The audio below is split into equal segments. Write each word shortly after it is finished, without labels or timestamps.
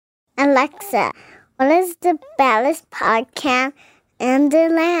Alexa, what is the baddest podcast in the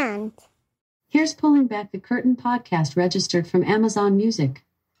land? Here's Pulling Back the Curtain podcast registered from Amazon Music.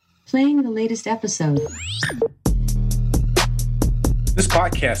 Playing the latest episode. This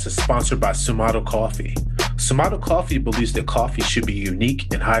podcast is sponsored by Sumato Coffee. Sumato Coffee believes that coffee should be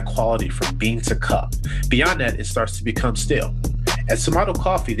unique and high quality from bean to cup. Beyond that, it starts to become stale. At Sumato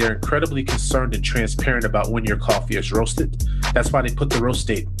Coffee, they're incredibly concerned and transparent about when your coffee is roasted. That's why they put the roast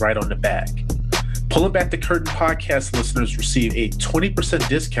date right on the bag. Pulling Back the Curtain podcast listeners receive a 20%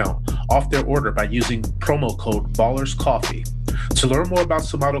 discount off their order by using promo code BallersCoffee. To learn more about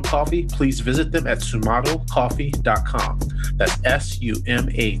Sumato Coffee, please visit them at sumatocoffee.com. That's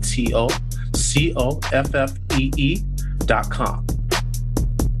SUMATOCOFFEE.com.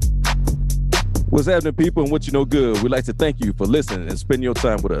 What's happening, people, and what you know good? We'd like to thank you for listening and spending your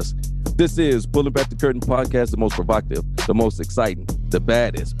time with us. This is Pulling Back the Curtain podcast, the most provocative, the most exciting, the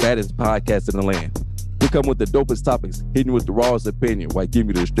baddest podcast in the land. We come with the dopest topics, hitting with the rawest opinion while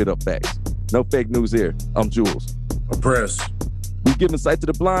giving you the straight up facts. No fake news here. I'm Jules. I'm Press. We giving sight to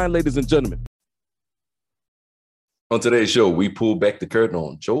the blind, ladies and gentlemen. On today's show, we pull back the curtain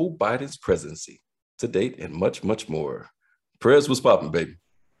on Joe Biden's presidency, to date, and much, much more. Press, what's popping, baby?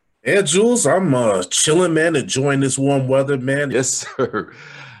 Yeah, Jules, I'm chilling, man, enjoying this warm weather, man. Yes, sir.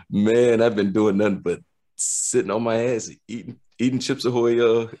 Man, I've been doing nothing but sitting on my ass, eating Chips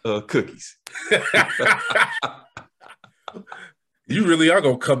Ahoy cookies. You really are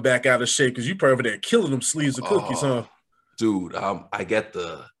going to come back out of shape because you probably over there killing them sleeves of cookies, huh? Dude, I got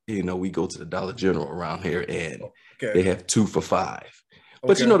we go to the Dollar General around here, and they have 2 for $5.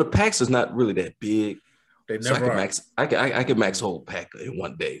 But, the packs is not really that big. They never I can max a whole pack in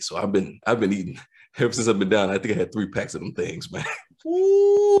one day. So I've been eating ever since I've been down. I think I had 3 packs of them things, man.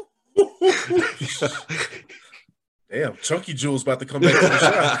 Damn, Chunky Jules about to come back to the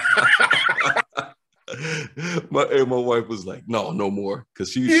shop. my wife was like, no more.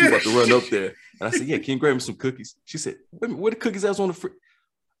 Because she about to run up there. And I said, yeah, can you grab me some cookies? She said, where the cookies I was on the fridge?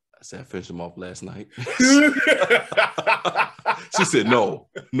 I said, I finished them off last night. She said, no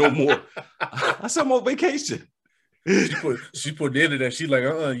more. I said, I'm on vacation. She put the end of that. She's like,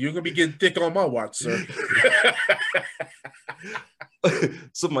 you're going to be getting thick on my watch, sir.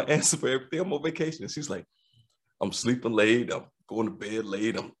 So my answer for everything, I'm on vacation. And she's like, I'm sleeping late. I'm going to bed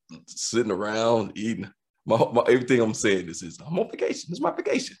late. I'm sitting around eating. My everything I'm saying is I'm on vacation. It's my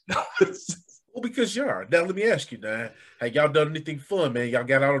vacation. Well, because you are. Now, let me ask you, now, have y'all done anything fun, man? Y'all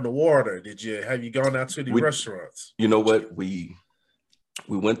got out on the water? Have you gone out to the restaurants? You know what? We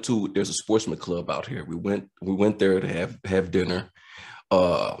went to, there's a sportsman club out here. We went there to have dinner.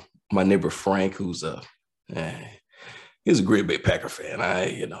 My neighbor Frank, who's he's a Green Bay Packer fan.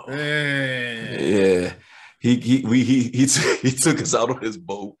 Yeah. He took us out on his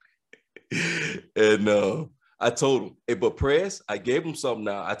boat. And I told him, hey, but Press, I gave him something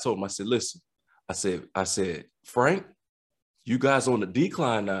now. I told him, I said, listen, I said, Frank, you guys on the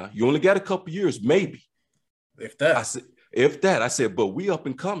decline now. You only got a couple years, maybe. If that. I said, but we up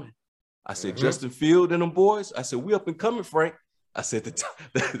and coming. I said, Justin Field and them boys. I said, we up and coming, Frank. I said,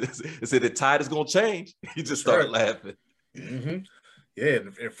 the tide is going to change. He just started laughing. Mm-hmm. Yeah,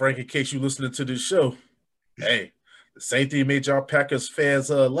 and Frank, in case you're listening to this show, hey, the same thing made y'all Packers fans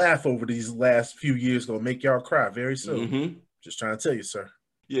laugh over these last few years going to make y'all cry very soon. Mm-hmm. Just trying to tell you, sir.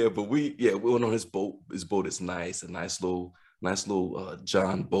 Yeah, but we went on his boat. His boat is nice, a nice little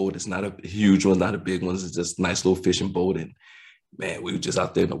John boat. It's not a huge one, not a big one. It's just a nice little fishing boat. And man, we were just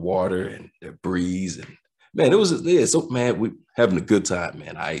out there in the water and the breeze. And man, it was so man, we having a good time,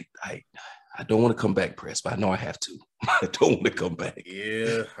 man. I don't want to come back, Press, but I know I have to. I don't want to come back.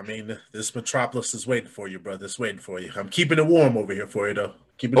 Yeah, I mean, this metropolis is waiting for you, brother. It's waiting for you. I'm keeping it warm over here for you, though.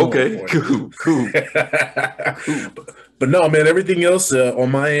 Cool. But no, man, everything else on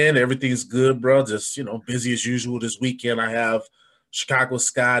my end, everything's good, bro. Just, busy as usual this weekend. I have Chicago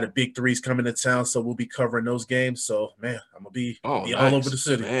Sky, the Big Three's coming to town, so we'll be covering those games. So, man, I'm going to be nice. All over the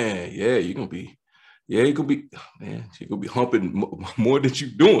city. Man, yeah, you're going to be. Yeah, you're going to be humping more than you're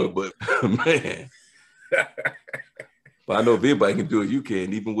doing, but, man. But I know if anybody can do it, you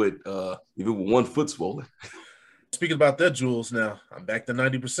can, even with 1 foot swollen. Speaking about that, Jules, now, I'm back to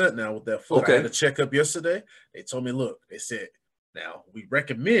 90% now with that foot. Okay. I had a checkup yesterday. They told me, look, they said, now, we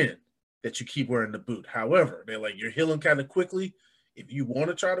recommend that you keep wearing the boot. However, they're like, you're healing kind of quickly. If you want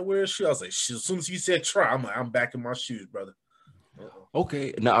to try to wear a shoe, I was like, as soon as you said try, I'm back in my shoes, brother.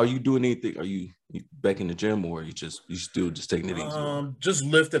 Okay. Now, are you doing anything? Are you back in the gym, or you still just taking it easy? Just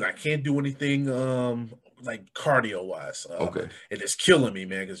lifting. I can't do anything like cardio wise. Okay. And it's killing me,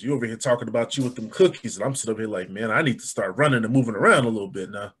 man, because you over here talking about you with them cookies, and I'm sitting up here like, man, I need to start running and moving around a little bit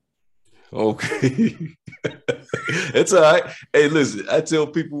now. Okay. It's all right. Hey, listen, I tell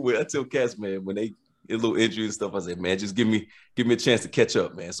cats, man, when they get a little injury and stuff, I say, man, just give me a chance to catch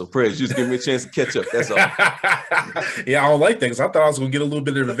up, man. So Prez, just give me a chance to catch up. That's all. Yeah, I don't like that because I thought I was gonna get a little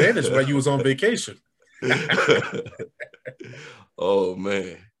bit of advantage while you was on vacation. Oh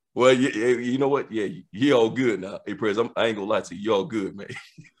man. Well, you know what? Yeah, you all good now. Hey, Prez, I ain't gonna lie to you. You all good, man.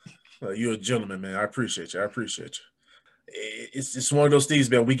 You're a gentleman, man. I appreciate you. It's one of those things,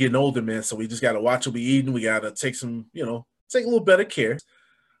 man. We getting older, man, so we just got to watch what we eating. We got to take a little better care.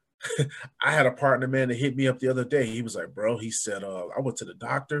 I had a partner, man, that hit me up the other day. He was like, bro, he said, I went to the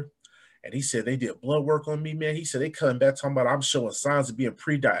doctor, and he said they did blood work on me, man. He said they coming back talking about I'm showing signs of being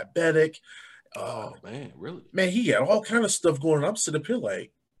pre-diabetic. Oh, man, really? Man, he had all kind of stuff going on. I'm sitting up here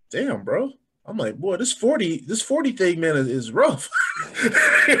like, damn, bro. I'm like, boy, this 40 thing, man, is rough.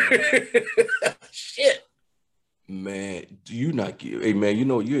 Shit. Man, do you not get? Hey, man,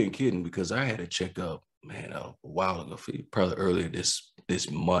 you ain't kidding because I had a checkup, man, a while ago, probably earlier this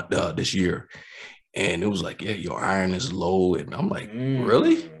month, this year, and it was like, yeah, your iron is low, and I'm like,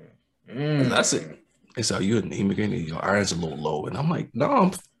 really? And that's it. They said, are you anemic? And your iron's a little low, and I'm like, no,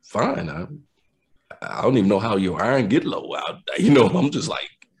 I'm fine. I don't even know how your iron get low. I'm just like,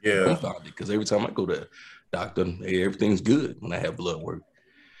 yeah, confounded because every time I go to the doctor, hey, everything's good when I have blood work.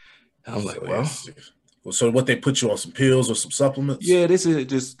 And I'm like, well. So what, they put you on some pills or some supplements? Yeah, they said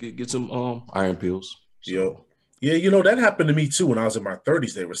just get some iron pills. So. Yeah, that happened to me too when I was in my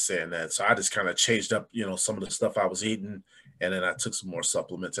 30s. They were saying that, so I just kind of changed up, some of the stuff I was eating, and then I took some more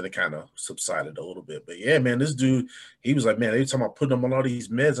supplements, and it kind of subsided a little bit. But yeah, man, this dude, he was like, man, every time I put him on all these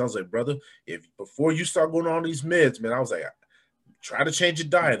meds, I was like, brother, if before you start going on all these meds, man, I was like, try to change your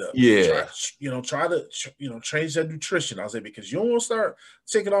diet up. Yeah. Try to change that nutrition. I was like, because you don't want to start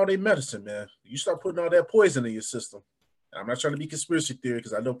taking all that medicine, man. You start putting all that poison in your system. And I'm not trying to be conspiracy theory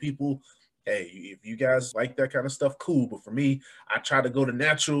because I know people, hey, if you guys like that kind of stuff, cool. But for me, I try to go the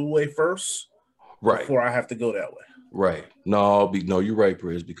natural way first, right, before I have to go that way. Right. No, you're right,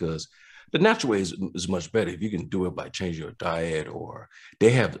 Briz, because the natural way is much better if you can do it by changing your diet, or they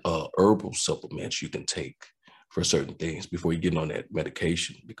have herbal supplements you can take for certain things before you get on that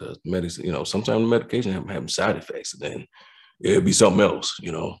medication, because medicine, sometimes the medication have side effects, and then it'll be something else,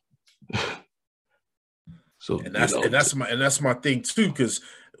 So and that's my thing too, because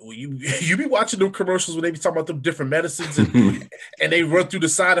you be watching them commercials when they be talking about them different medicines and they run through the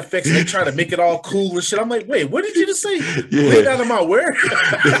side effects and they try to make it all cool and shit. I'm like, wait, what did you just say? Yeah. Lay out of my where?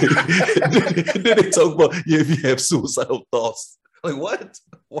 Then they talk about if you have suicidal thoughts. Like, what?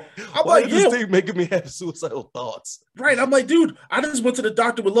 Why is this thing making me have suicidal thoughts? Right. I'm like, dude, I just went to the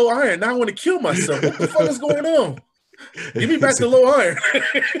doctor with low iron. Now I want to kill myself. What the fuck is going on? Give me back the low iron.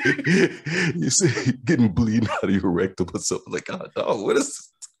 You see, getting bleeding out of your rectum or something like, oh, dog, what is this?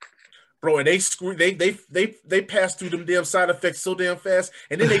 Bro, and they pass through them damn side effects so damn fast,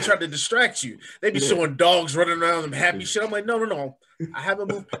 and then they try to distract you. They be showing dogs running around them happy shit. I'm like, no. I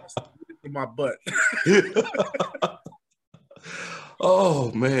haven't moved past in my butt.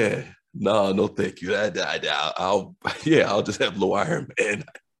 Oh man, no, thank you. I'll just have low iron, man.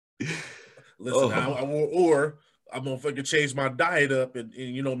 Listen, I'm gonna fucking change my diet up and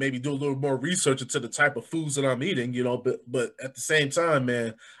maybe do a little more research into the type of foods that I'm eating, but at the same time,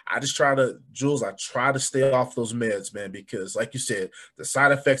 man, I try to stay off those meds, man, because like you said, the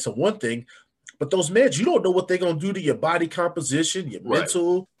side effects are one thing, but those meds, you don't know what they're gonna do to your body composition, your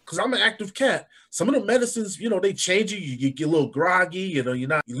mental. Because I'm an active cat. Some of the medicines, they change you. You get a little groggy. You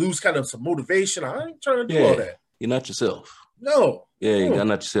lose kind of some motivation. I ain't trying to do all that. You're not yourself. No. Yeah, you're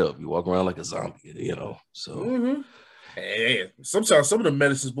not yourself. You walk around like a zombie, So. Mm-hmm. Hey, sometimes some of the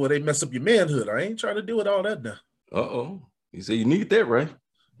medicines, boy, they mess up your manhood. I ain't trying to do it all that now. Uh-oh. You say you need that, right?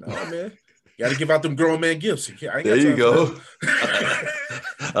 No, man. You got to give out them grown man gifts. There you go.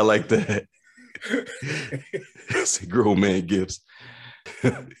 I like that. Say grown man gifts.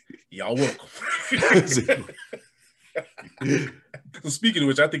 Y'all welcome. So speaking of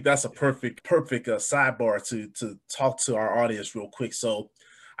which, I think that's a perfect sidebar to talk to our audience real quick. So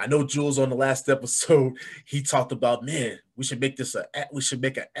I know Jules on the last episode, he talked about, man, we should make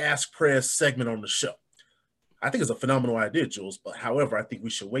an Ask Prez segment on the show. I think it's a phenomenal idea, Jules. But however, I think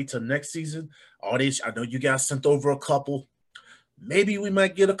we should wait till next season. Audience, I know you guys sent over a couple. Maybe we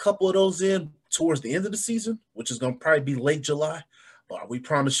might get a couple of those in towards the end of the season, which is going to probably be late July. But we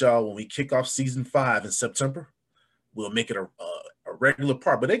promise y'all when we kick off season 5 in September, we'll make it a regular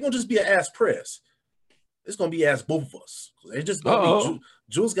part. But it ain't going to just be an Ask Prez. It's going to be Ask both of us. It just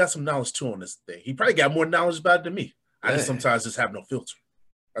Jules got some knowledge too on this thing. He probably got more knowledge about it than me. I just sometimes just have no filter.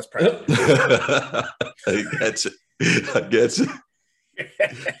 That's probably I get you.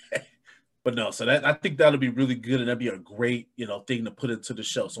 But no, so that I think that'll be really good, and that'd be a great, thing to put into the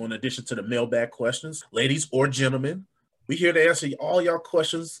show. So in addition to the mailbag questions, ladies or gentlemen, we're here to answer all y'all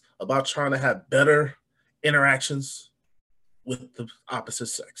questions about trying to have better interactions with the opposite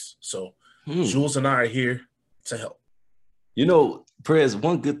sex. So Jules and I are here to help. Perez,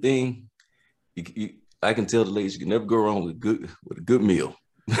 one good thing I can tell the ladies, you can never go wrong with a good meal.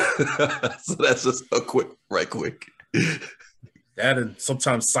 So that's just right quick. That, and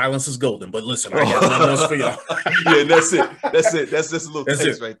sometimes silence is golden. But listen, I got nothing else for y'all. Yeah, that's it. That's just a little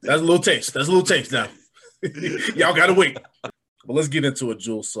taste right there. That's a little taste now. Y'all gotta wait. But let's get into it,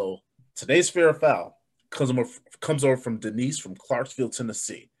 Jules. So today's fair or foul comes over from Denise from Clarksville,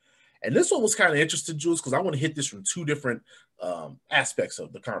 Tennessee. And this one was kind of interesting, Jules, because I want to hit this from two different aspects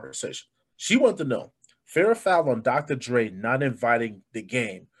of the conversation. She wanted to know, fair or foul on Dr. Dre not inviting the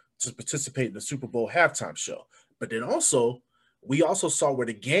game to participate in the Super Bowl halftime show. But then also, we also saw where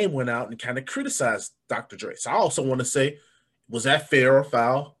the game went out and kind of criticized Dr. Dre. So I also want to say, was that fair or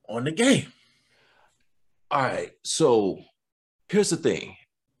foul on the game? All right. So here's the thing.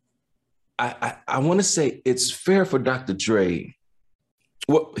 I want to say it's fair for Dr. Dre.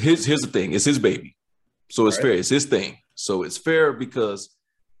 Well, here's the thing. It's his baby. So it's fair. It's his thing. So it's fair because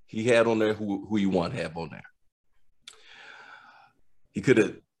he had on there who you want to have on there. He could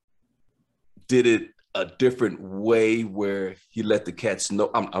have did it a different way where he let the cats know.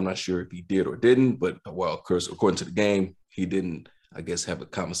 I'm not sure if he did or didn't, but of course, according to the game, he didn't, I guess, have a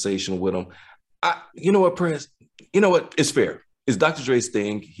conversation with him. You know what, Perez? You know what? It's fair. It's Dr. Dre's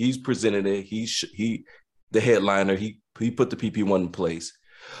thing. He's presented it. He the headliner. He put the PP1 in place.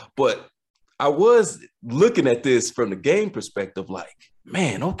 But I was looking at this from the game perspective, like,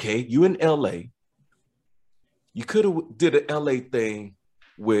 man, okay, you in LA. You could have did an LA thing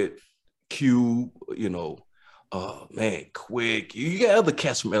with Q, Quick. You got other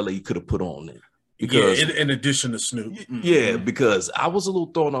cats from LA you could have put on there. Because, in addition to Snoop. Yeah, because I was a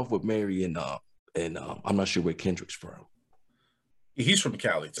little thrown off with Mary and I'm not sure where Kendrick's from. He's from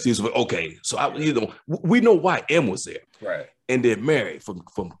Cali. Okay, so we know why M was there, right? And then Mary from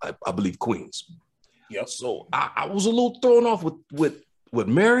I believe Queens. Yep. So I was a little thrown off with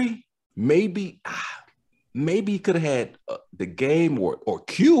Mary. Maybe he could have had the game or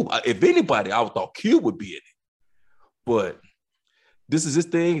Cube. If anybody, I would thought Cube would be in it. But this is his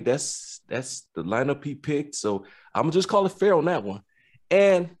thing. That's the lineup he picked. So I'm gonna just call it fair on that one.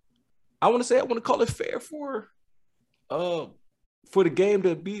 And I want to call it fair for the game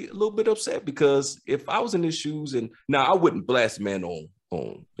to be a little bit upset, because if I was in his shoes, and now I wouldn't blast man on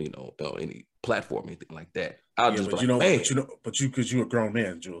any platform or anything like that. Because you're a grown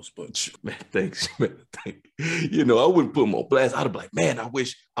man, Jules. But man, thanks, man. I wouldn't put him on blast. I'd be like, man, I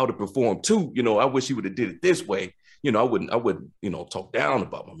wish I would have performed too. I wish he would have did it this way. I wouldn't talk down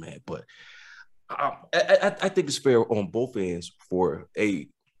about my man. But I think it's fair on both ends for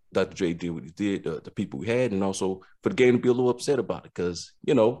Dr. Dre did what he did, the people we had, and also for the game to be a little upset about it, because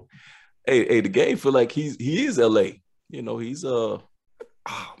the game feel like he is LA. He's I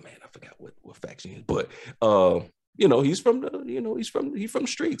forgot what faction he is, but he's from the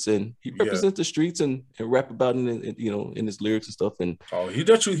streets, and he represents the streets and rap about it, in his lyrics and stuff. And he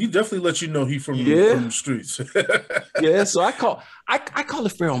definitely let you know he from the streets. Yeah, so I call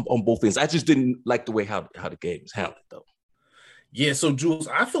it fair on both ends. I just didn't like the way how the game is handled though. Yeah, so Jules,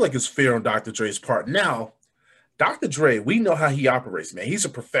 I feel like it's fair on Dr. Dre's part. Now, Dr. Dre, we know how he operates, man. He's a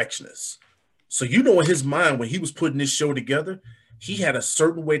perfectionist. So in his mind, when he was putting this show together, he had a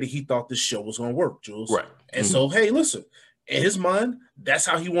certain way that he thought this show was going to work, Jules. Right. And so, hey, listen, in his mind, that's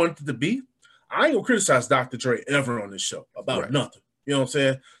how he wanted it to be. I ain't going to criticize Dr. Dre ever on this show about nothing. You know what I'm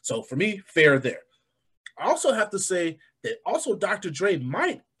saying? So for me, fair there. I also have to say that also Dr. Dre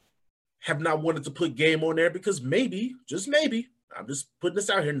might have not wanted to put game on there because maybe, just maybe, I'm just putting this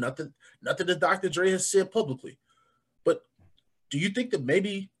out here, nothing that Dr. Dre has said publicly. But do you think that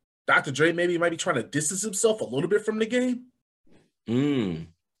maybe Dr. Dre might be trying to distance himself a little bit from the game? You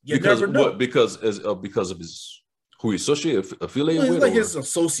because never know. What? Because of his who he affiliated with? Like his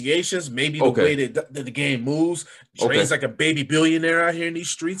associations, maybe the way that the game moves. Dre's like a baby billionaire out here in these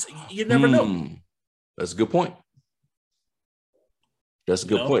streets. You never know. That's a good point. That's a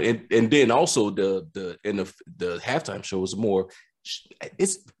good point. And then also the halftime show is more.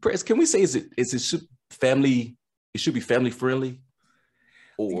 Can we say is it family? It should be family friendly.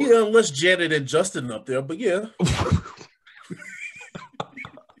 Or unless Janet and Justin up there, but yeah.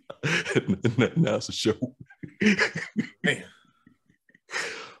 Now it's a show. Man,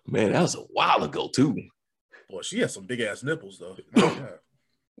 that was a while ago too. Boy, she has some big ass nipples though. My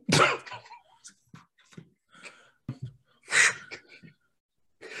God.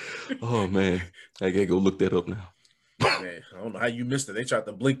 Oh man, I gotta go look that up now. Man, I don't know how you missed it. They tried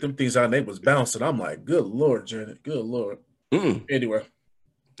to blink them things out and they was bouncing. I'm like, good Lord, Janet. Good Lord. Anyway.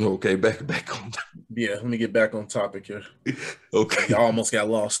 Okay, back on. Yeah, let me get back on topic here. Okay. I almost got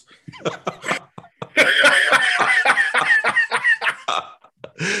lost.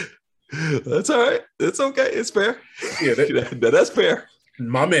 That's all right. It's okay. It's fair. Yeah, that's fair.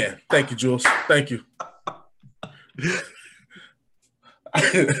 My man. Thank you, Jules. Thank you.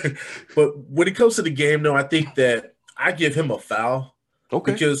 But when it comes to the game, though, I think that I give him a foul.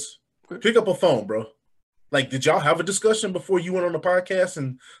 Okay. Because pick up a phone, bro. Like, did y'all have a discussion before you went on the podcast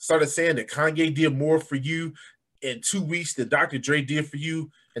and started saying that Kanye did more for you in 2 weeks than Dr. Dre did for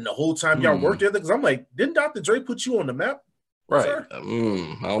you and the whole time y'all worked together? Because I'm like, didn't Dr. Dre put you on the map? Right. I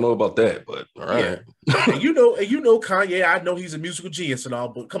don't know about that, but all right. Yeah. and you know Kanye, I know he's a musical genius and all,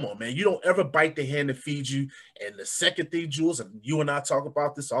 but come on, man. You don't ever bite the hand that feeds you. And the second thing, Jules, and you and I talk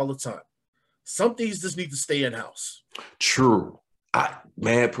about this all the time, some things just need to stay in-house. True.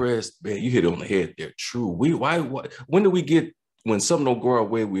 Press, man, you hit it on the head there. True. When do we get, when something don't go our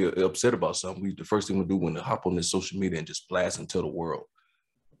way, we're upset about something, the first thing we do when to hop on this social media and just blast and tell the world.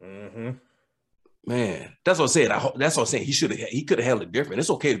 Mm-hmm. Man, that's what I said. That's what I'm saying. He could have handled it different. It's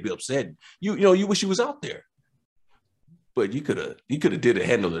okay to be upset. You wish he was out there, but he could have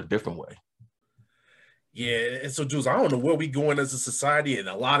handled it a different way. Yeah, and so Jules, I don't know where we going as a society in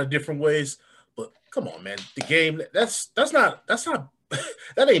a lot of different ways, but come on, man, the game that's not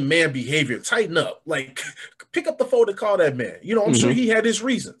that ain't man behavior. Tighten up. Like, pick up the phone and call that man. I'm sure he had his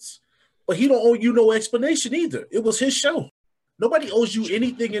reasons, but he don't owe you no explanation either. It was his show. Nobody owes you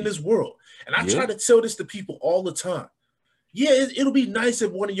anything in this world. And I try to tell this to people all the time. Yeah, it'll be nice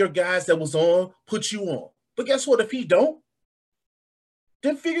if one of your guys that was on put you on. But guess what? If he don't,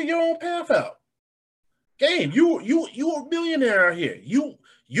 then figure your own path out. Game, you a millionaire out here.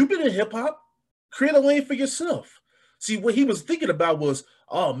 You've been in hip-hop. Create a lane for yourself. See, what he was thinking about was,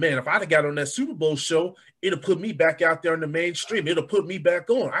 oh, man, if I'd have got on that Super Bowl show, it'll put me back out there in the mainstream. It'll put me back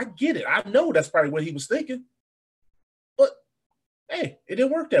on. I get it. I know that's probably what he was thinking. But, hey, it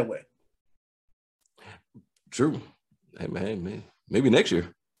didn't work that way. True. Hey, man, maybe next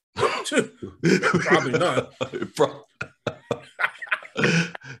year. Probably not.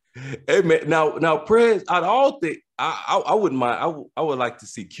 Hey, man, now, Prez, I'd all think I wouldn't mind. I would like to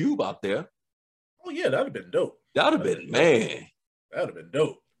see Cube out there. Oh yeah, that'd have been dope. That'd have been, man. That'd have been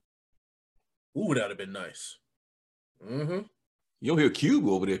dope. Ooh, that'd have been nice. Mm-hmm. You don't hear Cube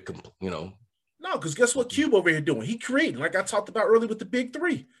over there, No, because guess what Cube over here doing? He creating, like I talked about earlier with the big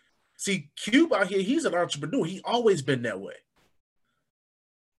three. See, Cube out here, he's an entrepreneur. He always been that way.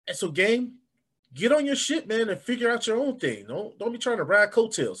 And so, game, get on your shit, man, and figure out your own thing. Don't be trying to ride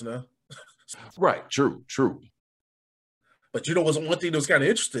coattails now. Right, true. But you know what's one thing that was kind of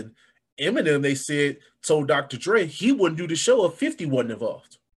interesting? Eminem, they said, told Dr. Dre he wouldn't do the show if 50 wasn't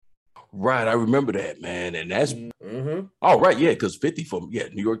involved. Right, I remember that, man. And that's all right, yeah, because 50 from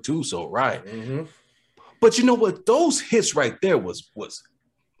New York too, so right. Mm-hmm. But you know what? Those hits right there was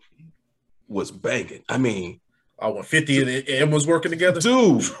banging. I mean, when 50 and M was working together,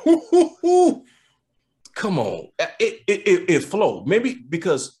 dude. Come on, it flowed. Maybe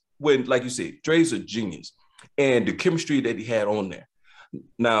because when, like you said, Dre's a genius, and the chemistry that he had on there.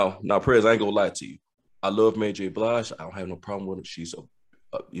 Now, Perez, I ain't gonna lie to you. I love Mary J. Blige. I don't have no problem with her. She's a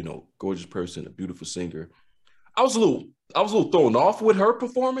gorgeous person, a beautiful singer. I was a little thrown off with her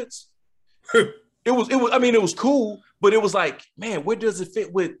performance. It was cool, but it was like, man, where does it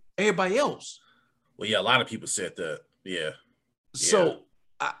fit with everybody else? Well, yeah, a lot of people said that. Yeah. So,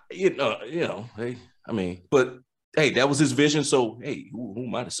 but hey, that was his vision. So, hey, who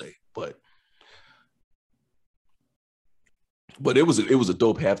am I to say? But it was a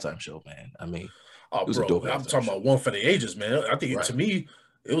dope halftime show, man. I mean, it was a dope I'm talking about one for the ages, man. I think to me,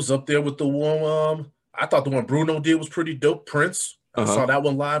 it was up there with the one. I thought the one Bruno did was pretty dope. Prince. I saw that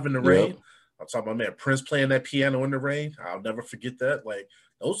one live in the rain. I'm talking about, man, Prince playing that piano in the rain. I'll never forget that. Like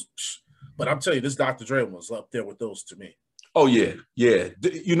those. But I'm telling you, this Dr. Dre was up there with those to me. Oh, yeah. Yeah.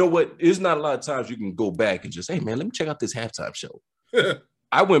 You know what? There's not a lot of times you can go back and just, hey, man, let me check out this halftime show.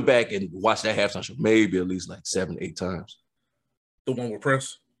 I went back and watched that halftime show maybe at least like 7-8 times. The one with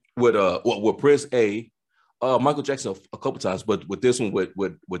Prince? With Prince, Michael Jackson a couple times, but with this one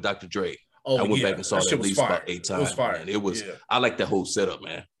with Dr. Dre. Oh, I went back and saw that at least about 8 times. It was fire. Man. It was, I like that whole setup,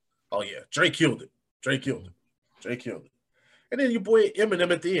 man. Oh, yeah. Dre killed it. And then your boy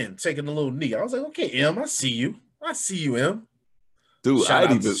Eminem at the end taking a little knee. I was like, okay, M, I see you, M. Dude,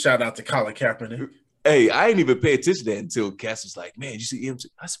 shout out to Colin Kaepernick. Hey, I didn't even pay attention to that until Cass was like, man, you see M?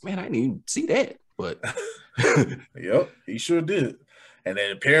 I said, man, I didn't even see that. But yep, he sure did. And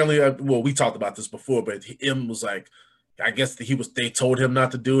then apparently, we talked about this before, but M was like, I guess they told him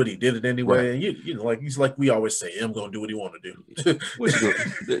not to do it. He did it anyway. Right. And like he's like we always say, M gonna do what he want to do.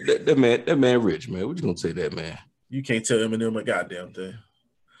 that man rich, man. What you gonna say that, man? You can't tell Eminem a goddamn thing.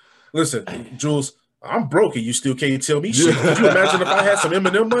 Listen, Jules, I'm broke and you still can't tell me shit. Could you imagine if I had some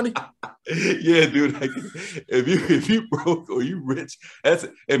Eminem money? Yeah, dude. Like, if you broke or you rich, that's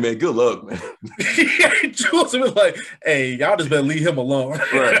it. Hey man, good luck, man. Jules was like, hey, y'all just better leave him alone.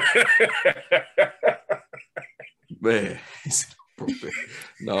 Right. Man.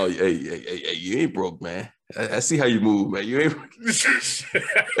 No, hey, you ain't broke, man. I see how you move, man. You ain't.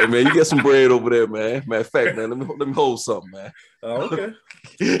 Hey, man, you get some bread over there, man. Matter of fact, man, let me hold something, man. Oh, okay.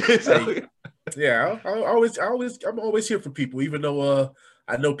 Hey, yeah, I'm always here for people, even though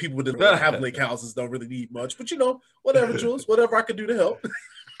I know people that have lake houses don't really need much, but whatever, Jules, whatever I can do to help,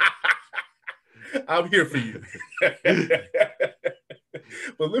 I'm here for you.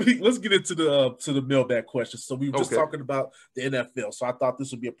 But let's get into the mailbag questions. So we were just talking about the NFL, so I thought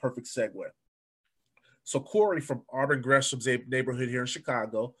this would be a perfect segue. So Corey from Auburn Gresham's neighborhood here in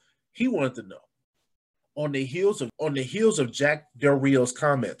Chicago, he wanted to know, on the heels of Jack Del Rio's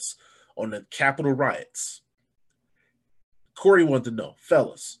comments on the Capitol riots, Corey wanted to know,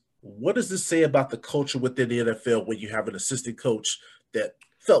 fellas, what does this say about the culture within the NFL when you have an assistant coach that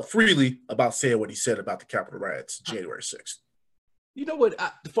felt freely about saying what he said about the Capitol riots January 6th? You know what?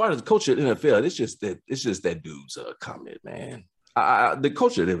 As far as the culture of the NFL, it's just that dude's comment, man. The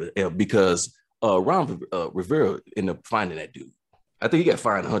culture of the NFL, because Ron Rivera ended up finding that dude. I think he got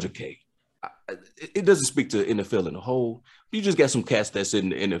fined $100K. It doesn't speak to NFL in the whole. You just got some cats that's in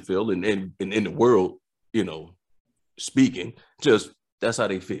the NFL and in the world, speaking. Just that's how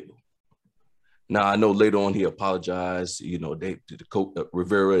they feel. Now I know later on he apologized. The coach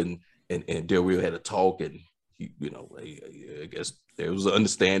Rivera and Del Rio had a talk, and I guess there was an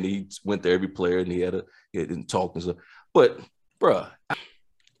understanding. He went to every player and he had to talk and stuff. But, bruh,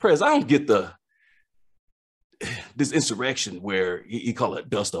 Prez, I don't get this insurrection where he called it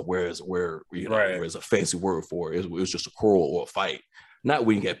dust up, whereas a fancy word for it. It was just a quarrel or a fight. Not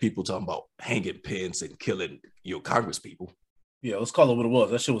when you got people talking about hanging pins and killing Congress people. Yeah, let's call it what it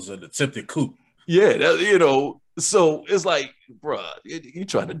was. That shit was an attempted coup. Yeah, so it's like, bruh, you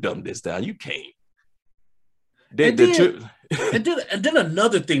trying to dumb this down. You can't. And then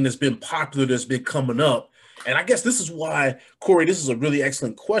another thing that's been popular that's been coming up, and I guess this is why, Corey, this is a really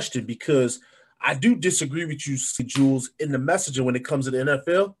excellent question, because I do disagree with you, Jules, in the messaging when it comes to the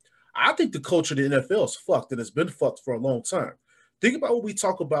NFL. I think the culture of the NFL is fucked, and it's been fucked for a long time. Think about what we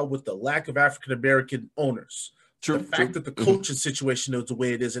talk about with the lack of African-American owners. The fact that the coaching situation is the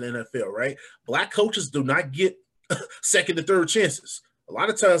way it is in the NFL, right? Black coaches do not get second and third chances. A lot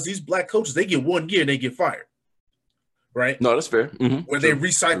of times these black coaches, they get 1 year and they get fired. Right? No, that's fair. Mm-hmm. Where they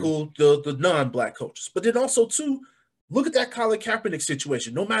recycle the non-black coaches. But then also, too, look at that Colin Kaepernick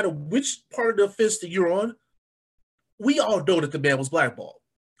situation. No matter which part of the fence that you're on, we all know that the man was blackballed.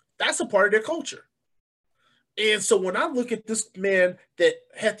 That's a part of their culture. And so when I look at this man that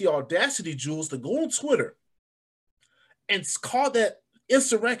had the audacity, Jules, to go on Twitter and call that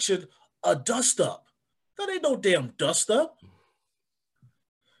insurrection a dust-up. That ain't no damn dust-up.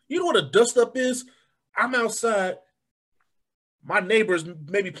 You know what a dust-up is? I'm outside. My neighbors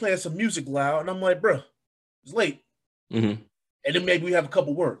maybe playing some music loud, and I'm like, bro, it's late. Mm-hmm. And then maybe we have a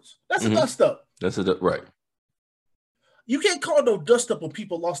couple words. That's a dust-up. That's right. You can't call no dust-up when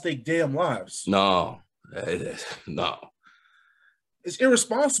people lost their damn lives. No. It's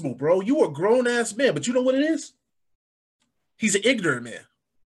irresponsible, bro. You a grown-ass man, but you know what it is? He's an ignorant man.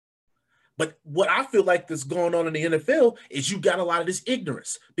 But what I feel like that's going on in the NFL is you got a lot of this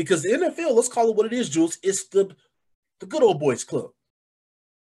ignorance. Because the NFL, let's call it what it is, Jules, it's the good old boys club.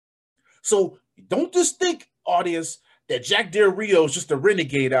 So don't just think, audience, that Jack Del Rio is just a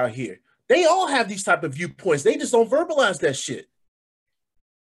renegade out here. They all have these type of viewpoints. They just don't verbalize that shit.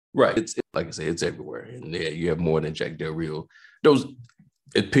 Right. It's like I say, it's everywhere. And yeah, you have more than Jack Del Rio. Those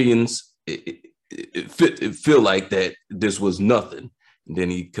opinions, it feel like that this was nothing. And then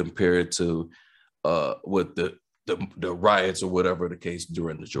he compared to what the riots or whatever the case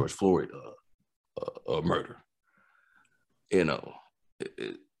during the George Floyd murder.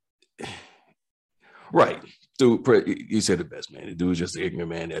 Right. Dude, you said the best, man. The dude was just an ignorant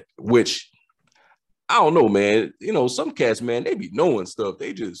man, which I don't know, man. Some cats, man, they be knowing stuff.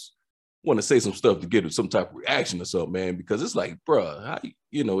 They just want to say some stuff to get some type of reaction or something, man, because it's like, bruh,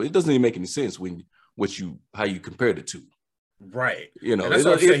 it doesn't even make any sense how you compare the two. Right. That's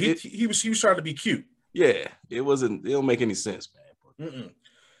what I'm saying. He was trying to be cute. Yeah. It don't make any sense, man.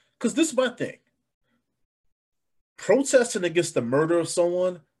 Because this is my thing. protesting against the murder of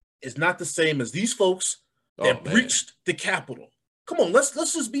someone is not the same as these folks that breached the Capitol. Come on, let's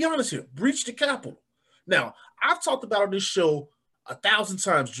just be honest here. Breached the Capitol. Now, I've talked about on this show 1,000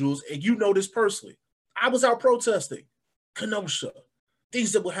 times, Jules, and you know this personally. I was out protesting Kenosha,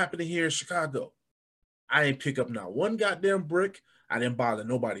 things that were happening here in Chicago. I ain't pick up not one goddamn brick. I didn't bother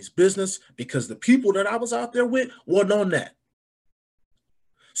nobody's business because the people that I was out there with wasn't on that.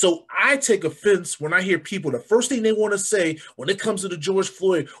 So I take offense when I hear people, the first thing they want to say when it comes to the George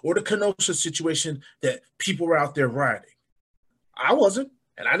Floyd or the Kenosha situation, that people were out there rioting. I wasn't,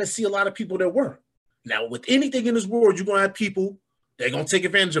 and I didn't see a lot of people that were. Now, with anything in this world, you're going to have people that are going to take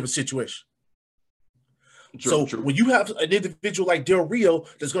advantage of a situation. True. When you have an individual like Del Rio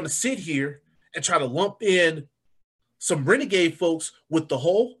that's going to sit here and try to lump in some renegade folks with the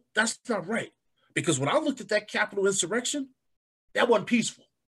whole, that's not right. Because when I looked at that Capitol insurrection, that wasn't peaceful.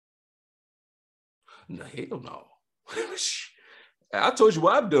 No, hell no. I told you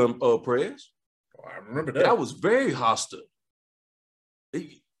what I've done, Prez. Oh, I remember that. That was very hostile.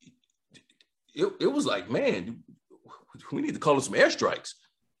 It was like, man, we need to call it some airstrikes.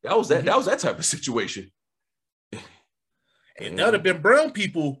 That was that. That was that type of situation. And that would have been brown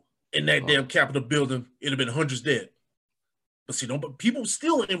people in that damn Capitol building. It'd have been hundreds dead. But see, but people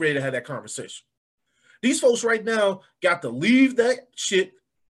still ain't ready to have that conversation. These folks right now got to leave that shit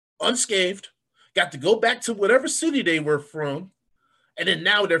unscathed, got to go back to whatever city they were from, and then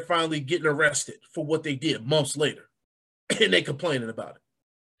now they're finally getting arrested for what they did months later. And they complaining about it.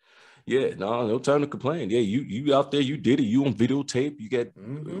 Yeah, no time to complain. Yeah, you out there, you did it. You on videotape. You got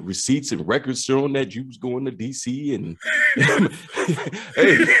receipts and records showing that you was going to DC and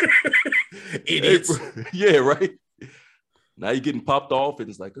hey, idiots. Hey, yeah, right. Now you're getting popped off, and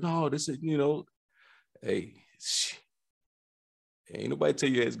it's like, no, this is, hey, ain't nobody tell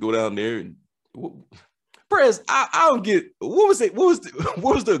you to go down there and. Prez, I don't get what was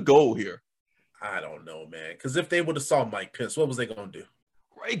the goal here? I don't know, man. Because if they would have saw Mike Pence, what was they gonna do?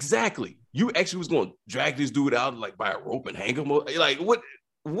 Exactly. You actually was going to drag this dude out like by a rope and hang him. Like what?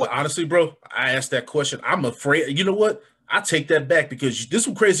 But honestly, bro, I asked that question. I'm afraid. You know what? I take that back because there's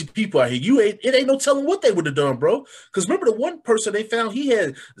some crazy people out here. It ain't no telling what they would have done, bro. Because remember the one person they found, he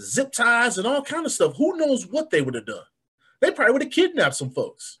had zip ties and all kind of stuff. Who knows what they would have done? They probably would have kidnapped some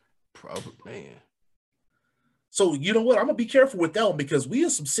folks. Probably, man. So you know what? I'm gonna be careful with that one because we in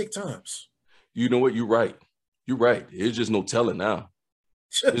some sick times. You know what? You're right. You're right. There's just no telling now.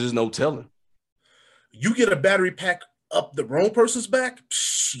 There's just no telling. You get a battery pack up the wrong person's back,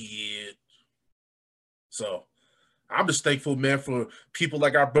 shit. So I'm just thankful, man, for people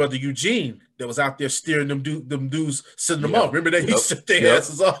like our brother Eugene that was out there steering them dudes, sending them off. Remember that he sent their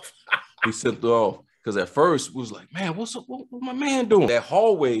asses off. He sent them off because at first it was like, man, what's up? What my man doing? That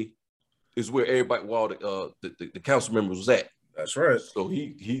hallway is where everybody, while the council members was at. That's right. So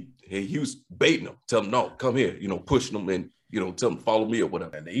he was baiting them, telling them, no, come here, pushing them and. Tell them to follow me or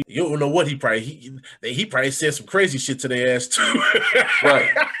whatever. And you don't know what he probably said some crazy shit to their ass too. Right.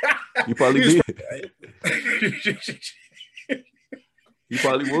 He probably did. He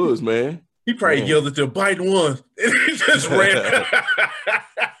probably was, man. He probably yelled at them, Biden won. And he just ran.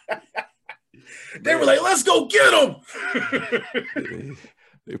 They were like, let's go get him.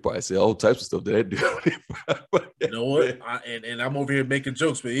 They probably say all types of stuff that do. You know what? And I'm over here making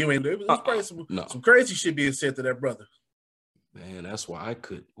jokes, but anyway, there was probably some crazy shit being said to that brother. Man, that's why I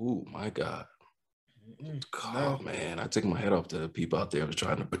could. Oh my God. God, man, I take my head off to the people out there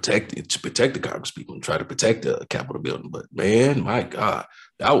trying to protect the Congress people and try to protect the Capitol building. But man, my God,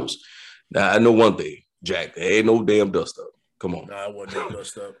 now I know one thing, Jack. There ain't no damn dust up. Come on. Nah, it wasn't no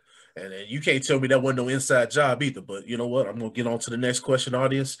dust up. And you can't tell me that wasn't no inside job either. But you know what? I'm gonna get on to the next question,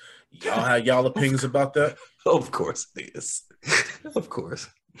 audience. Y'all have y'all opinions about that? Of course it is. Of course.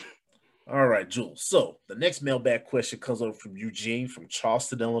 All right, Jules. So the next mailbag question comes over from Eugene from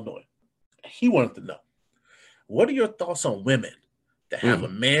Charleston, Illinois. He wanted to know, what are your thoughts on women that have a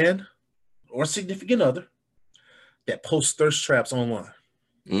man or significant other that posts thirst traps online?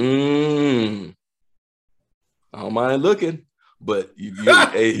 I don't mind looking, but you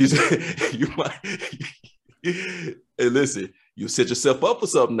might. Hey, listen, you set yourself up for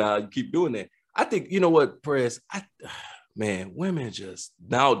something now. You keep doing that. I think, you know what, Prez? Man, women just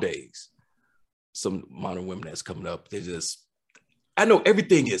nowadays, some modern women that's coming up, I know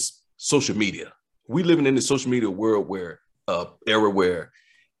everything is social media. We living in the social media world era where,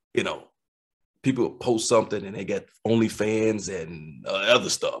 people post something and they get OnlyFans and other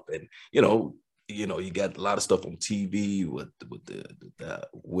stuff. And, you got a lot of stuff on TV with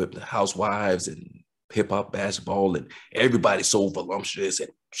the housewives and hip hop basketball and everybody's so voluptuous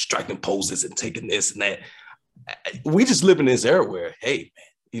and striking poses and taking this and that. we just live in this era where, hey,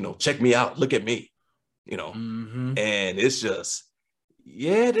 man, check me out, look at me, and it's just,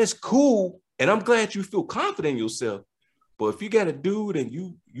 yeah, that's cool. And I'm glad you feel confident in yourself. But if you got a dude and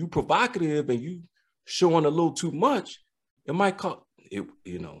you provocative and you showing a little too much, it might cause it.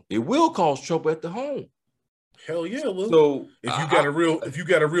 It will cause trouble at the home. Hell yeah, well. So if you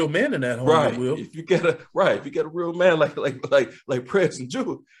got a real man in that home, right? It will. If you got a real man like Press and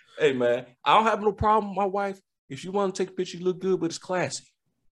Jewel, hey man, I don't have no problem with my wife. If she want to take a picture, you look good, but it's classy.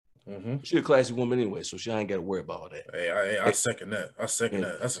 She's a classy woman anyway, so she ain't got to worry about all that. Hey, I second that.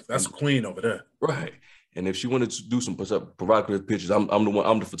 That's a queen over there. Right. And if she wanted to do some provocative pictures, I'm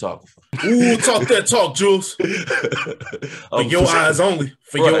the photographer. Ooh, talk that talk, Jules. For your eyes only.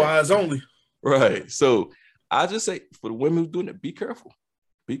 For your eyes only. Right. So I just say for the women who doing it, be careful.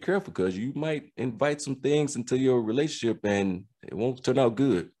 Be careful, because you might invite some things into your relationship and it won't turn out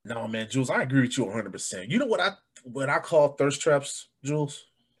good. No, man, Jules, I agree with you 100%. You know what I call thirst traps, Jules?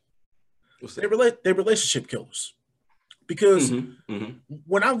 They're relationship killers. Because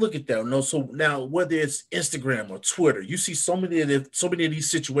when I look at that, so now whether it's Instagram or Twitter, you see so many of these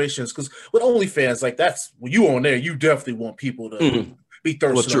situations. Because with OnlyFans, like that's when you on there, you definitely want people to be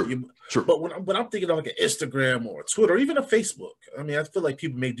thirsty on you. True. But when I'm thinking of like an Instagram or a Twitter or even a Facebook, I mean, I feel like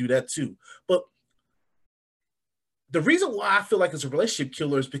people may do that too. But the reason why I feel like it's a relationship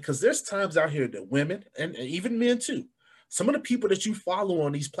killer is because there's times out here that women and even men too, some of the people that you follow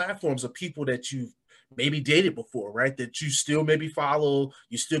on these platforms are people that you've maybe dated before, right? That you still maybe follow,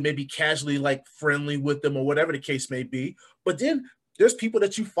 you still maybe casually like friendly with them or whatever the case may be. But then there's people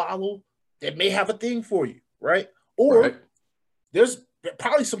that you follow that may have a thing for you, right? Or there's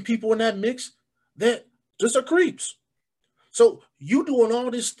probably some people in that mix that just are creeps. So you doing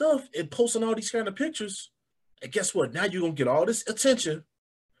all this stuff and posting all these kind of pictures, and guess what? Now you're going to get all this attention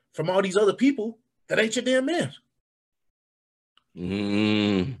from all these other people that ain't your damn man.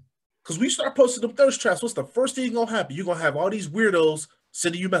 Because we start posting them thirst traps, what's the first thing going to happen? You're going to have all these weirdos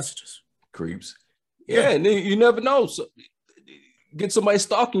sending you messages. Creeps. Yeah, and then you never know. So get somebody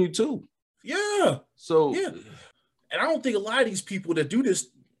stalking you too. Yeah. So yeah. And I don't think a lot of these people that do this,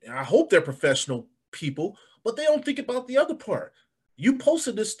 I hope they're professional people, but they don't think about the other part. You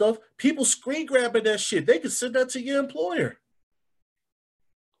posted this stuff, people screen grabbing that shit. They could send that to your employer.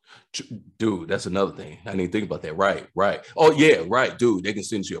 Dude, that's another thing. I didn't think about that. Right. Oh yeah, right, dude. They can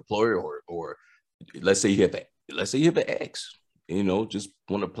send to your employer, or let's say you have an ex. Just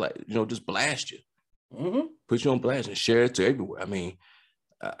want to play. Just blast you. Put you on blast and share it to everywhere. I mean,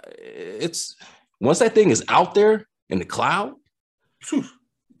 it's once that thing is out there in the cloud, dude.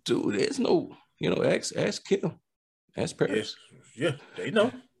 There's no, ask Kim, ask Paris. Yeah, they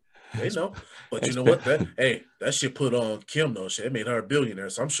know. They know. But you know what? That shit put on Kim, though. Shit, it made her a billionaire.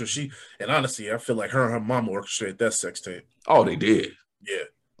 So I'm sure and honestly, I feel like her and her mom orchestrated that sex tape. Oh, they did. Yeah.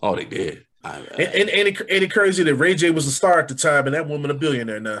 Oh, they did. And it crazy that Ray J was a star at the time and that woman a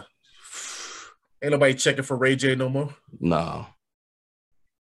billionaire now. Ain't nobody checking for Ray J no more? No.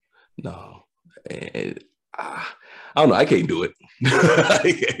 And, I don't know. I can't do it.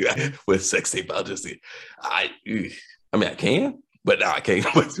 With sex tape, I mean, I can. But no, I can't.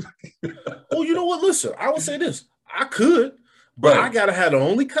 Well, you know what? Listen, I would say this. I could, but I got to have the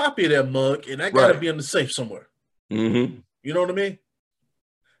only copy of that mug, and I got to be in the safe somewhere. You know what I mean?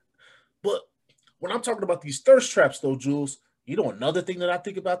 But when I'm talking about these thirst traps, though, Jules, another thing that I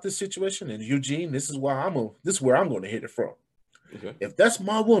think about this situation, and Eugene, this is where I'm going to hit it from. Okay. If that's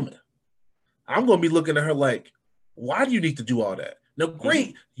my woman, I'm going to be looking at her like, why do you need to do all that? Now,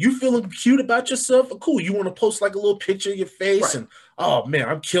 great. You feeling cute about yourself? Cool. You want to post like a little picture of your face and, oh, man,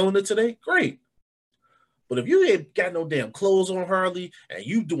 I'm killing it today? Great. But if you ain't got no damn clothes on, Harley, and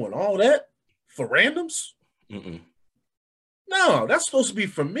you doing all that for randoms, no, that's supposed to be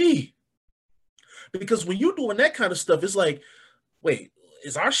for me. Because when you're doing that kind of stuff, it's like, wait,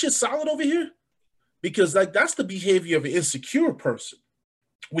 is our shit solid over here? Because like that's the behavior of an insecure person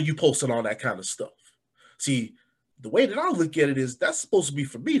when you posting all that kind of stuff. See, the way that I look at it is that's supposed to be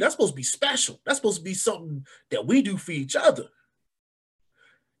for me. That's supposed to be special. That's supposed to be something that we do for each other.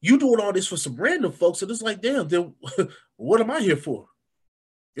 You doing all this for some random folks, and it's like, damn, then what am I here for?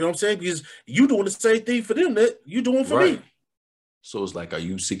 You know what I'm saying? Because you doing the same thing for them that you doing for me. So it's like, are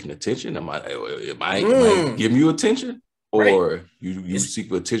you seeking attention? Am I giving you attention? Or you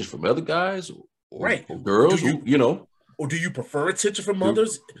seek attention from other guys or girls? Or do you prefer attention from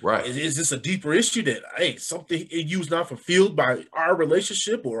others? Right. Is this a deeper issue that, hey, something you not fulfilled by our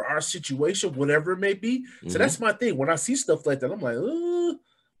relationship or our situation, whatever it may be? So that's my thing. When I see stuff like that, I'm like,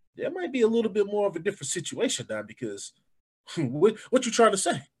 there might be a little bit more of a different situation now because what you trying to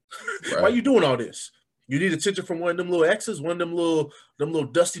say? Why you doing all this? You need attention from one of them little exes, one of them little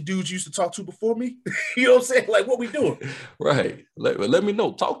dusty dudes you used to talk to before me. You know what I'm saying? Like, what we doing? Right. Let me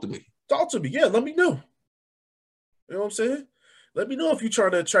know. Talk to me. Talk to me. Yeah, let me know. You know what I'm saying? Let me know if you're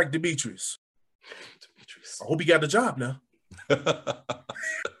trying to attract Demetrius. I hope he got the job now.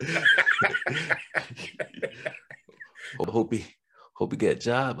 hope he get a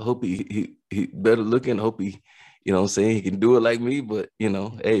job. I hope he better looking. I hope he, you know what I'm saying, he can do it like me. But, you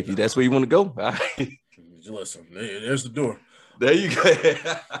know, hey, if that's where you want to go, all right. Listen, there's the door. There you go.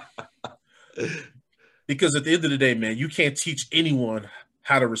 Because at the end of the day, man, you can't teach anyone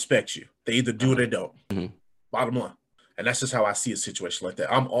how to respect you. They either do or they don't. Mm-hmm. Bottom line. And that's just how I see a situation like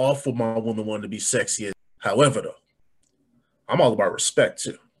that. I'm all for my woman wanting to be sexy. However, though, I'm all about respect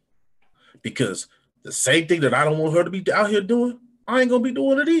too. Because the same thing that I don't want her to be out here doing, I ain't going to be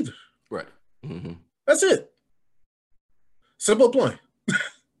doing it either. Right. Mm-hmm. That's it. Simple plain.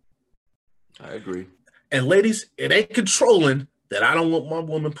 I agree. And ladies, it ain't controlling that I don't want my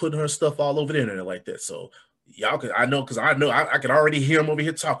woman putting her stuff all over the internet like that. So y'all can, I know I can already hear him over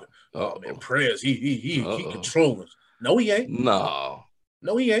here talking. Oh man, Prez, he controlling. No, he ain't. No,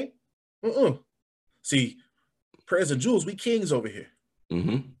 he ain't. See, Prez and Jules, we kings over here.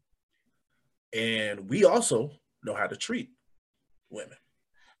 Mm-hmm. And we also know how to treat women.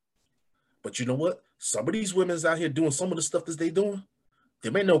 But you know what? Some of these women's out here doing some of the stuff that they doing,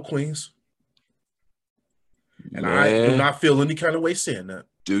 they ain't no queens. And man, I do not feel any kind of way saying that.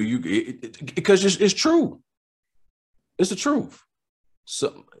 Do you? Because it's true. It's the truth.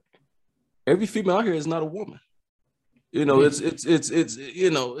 So every female out here is not a woman. You know, it's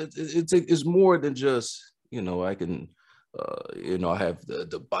you know, it's more than just, you know, I can, you know, I have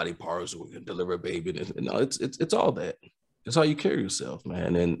the body parts who can deliver a baby. And, you know, it's all that. It's how you carry yourself,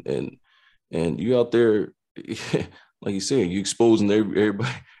 man. And you out there, like you said, you exposing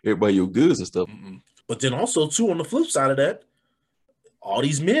everybody your goods and stuff. Mm-hmm. But then also, too, on the flip side of that, all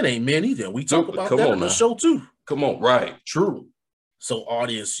these men ain't men either. We talk about that on the show, too. Come on, right. True. So,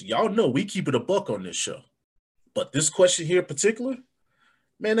 audience, y'all know we keep it a buck on this show. But this question here in particular,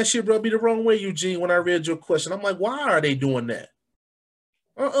 man, that shit rubbed me the wrong way, Eugene, when I read your question. I'm like, why are they doing that?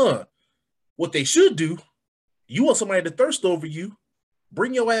 What they should do, you want somebody to thirst over you,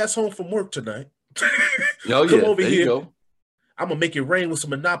 bring your ass home from work tonight. Oh, Come yeah, over there here. You go. I'm going to make it rain with some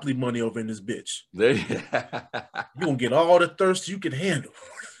Monopoly money over in this bitch. There You're going to get all the thirst you can handle.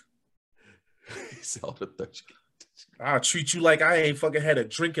 All the thirst. I'll treat you like I ain't fucking had a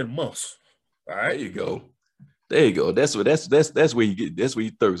drink in months. All right? There you go. There you go. That's where you get, that's where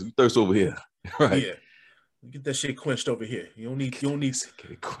you thirst. You thirst over here. Right. Yeah. Get that shit quenched over here. You don't need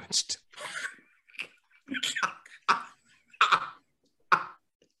get it quenched.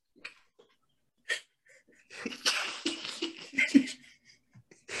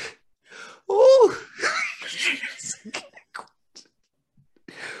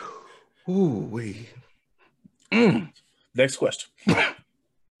 Ooh, wait. Next question.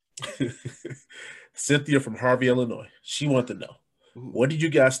 Cynthia from Harvey, Illinois. She wanted to know, what did you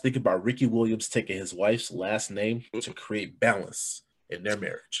guys think about Ricky Williams taking his wife's last name to create balance in their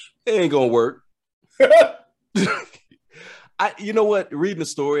marriage? It ain't gonna work. You know what? Reading the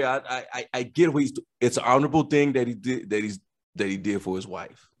story, I get what it's an honorable thing that he did for his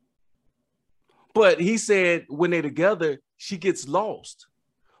wife. But he said when they're together, she gets lost.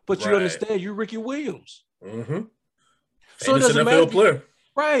 But you understand, you're Ricky Williams. Mm-hmm. So it doesn't matter. Player.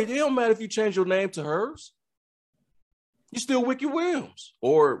 Right. It don't matter if you change your name to hers. You're still Ricky Williams.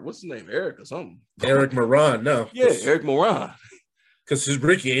 Or what's his name? Eric or something. Eric Moran, no. Yeah, Eric Moran. Because his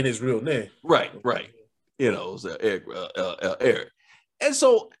Ricky ain't his real name. Right. You know, so Eric. And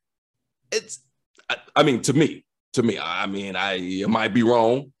so it's, I mean, to me, I mean, I might be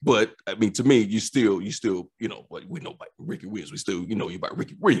wrong, but I mean, to me, you still, you know, what we know about Ricky Williams. We still, you know, about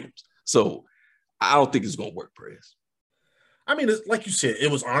Ricky Williams. So I don't think it's going to work, Prez. I mean, it's, like you said,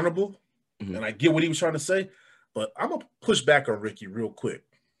 it was honorable, and I get what he was trying to say, but I'm going to push back on Ricky real quick.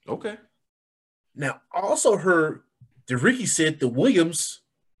 Okay. Now, I also heard that Ricky said that Williams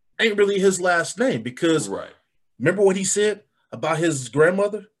ain't really his last name because remember what he said about his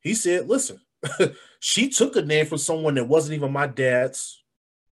grandmother? He said, listen, she took a name from someone that wasn't even my dad's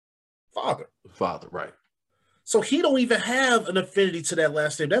father. Right. So he don't even have an affinity to that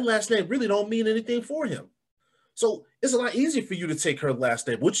last name. That last name really don't mean anything for him. So it's a lot easier for you to take her last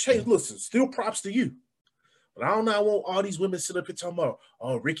name, which, hey, listen, still props to you. But I don't know, I want all these women sit up here talking about,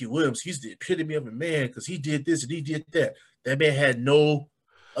 oh, Ricky Williams, he's the epitome of a man because he did this and he did that. That man had no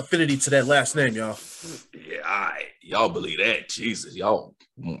affinity to that last name, y'all. Yeah, y'all believe that. Jesus, y'all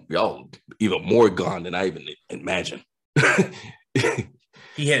even more gone than I even imagined.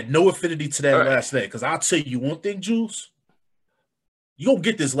 He He had no affinity to that All right. last name. Because I'll tell you one thing, Jules. You gonna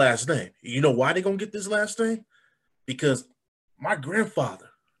get this last name. You know why they gonna get this last name? Because my grandfather,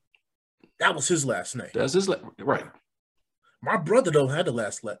 that was his last name. That's his right. My brother don't have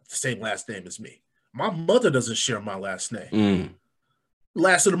the same last name as me. My mother doesn't share my last name. Mm.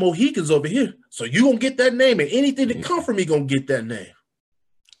 Last of the Mohicans over here. So you gonna get that name, and anything that come from me gonna get that name.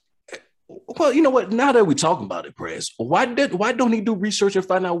 Well, you know what? Now that we're talking about it, Prez, why don't he do research and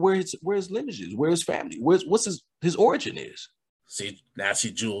find out where his lineage is, where his family, what's his origin is? See,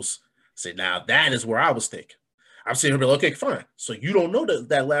 Jules. See, now that is where I was thinking. I'm sitting here, okay, fine. So you don't know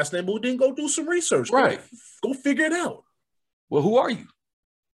that last name, but then go do some research. Right. Go figure it out. Well, who are you?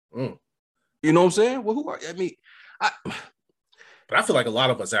 You know what I'm saying? Well, who are you? I mean, but I feel like a lot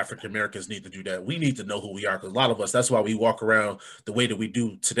of us African Americans need to do that. We need to know who we are, because a lot of us, that's why we walk around the way that we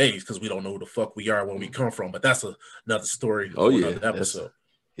do today, because we don't know who the fuck we are when we come from. But that's another story. Oh, yeah. Another episode.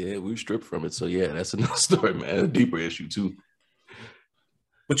 Yeah, we stripped from it. So, yeah, that's another story, man. A deeper issue, too.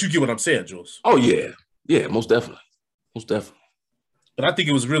 But you get what I'm saying, Jules. Oh, yeah. Yeah, most definitely. Most definitely. But I think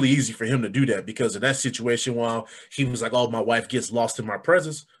it was really easy for him to do that, because in that situation, while he was like, oh, my wife gets lost in my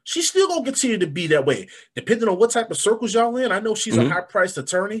presence, she's still going to continue to be that way. Depending on what type of circles y'all in, I know she's a high-priced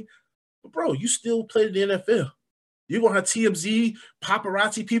attorney, but, bro, you still play the NFL. You're going to have TMZ,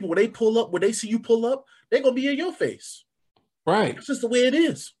 paparazzi people, when they pull up, when they see you pull up, they're going to be in your face. Right. It's just the way it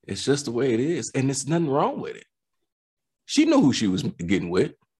is. It's just the way it is, and there's nothing wrong with it. She knew who she was getting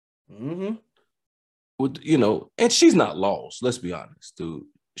with. Mm-hmm. You know, and she's not lost. Let's be honest, dude.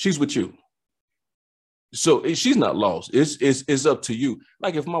 She's with you, so she's not lost. It's up to you.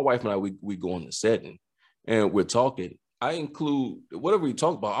 Like if my wife and I we go on the setting and we're talking, I include whatever we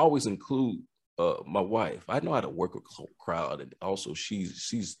talk about. I always include my wife. I know how to work with a crowd, and also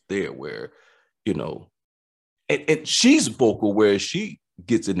she's there where, you know, and she's vocal where she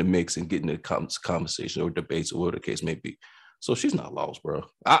gets in the mix and get in the conversation or debates or whatever the case may be. So she's not lost, bro.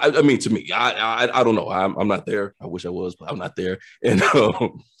 I mean, to me, I don't know. I'm not there. I wish I was, but I'm not there. And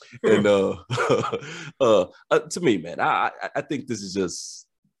to me, man, I think this is just,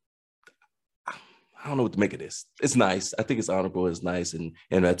 I don't know what to make of this. It's nice. I think it's honorable. It's nice, and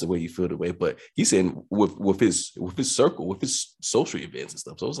that's the way you feel the way. But he's saying with his circle, with his social events and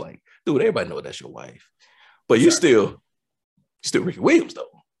stuff. So it's like, dude, everybody know that's your wife, but you're still Ricky Williams though.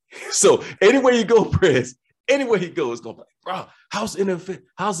 So anywhere you go, Prez. Anywhere he goes, it's gonna be like, bro, how's NFL?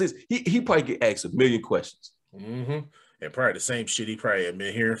 How's this? He probably get asked a million questions. Mm-hmm. And probably the same shit he probably had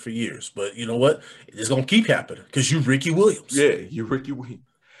been hearing for years. But you know what? It's gonna keep happening because you Ricky Williams. Yeah, you Ricky Williams.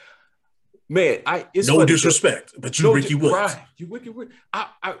 Man, it's no disrespect, but you Ricky Williams. Right. You Ricky Williams. A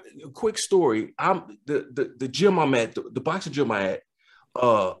quick story. I'm the gym I'm at, the boxing gym I at,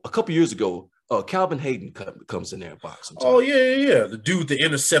 a couple years ago. Calvin Hayden comes in there and boxes. Oh yeah. The dude that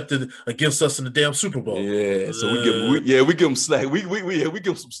intercepted against us in the damn Super Bowl. Yeah, so we give him slack. We give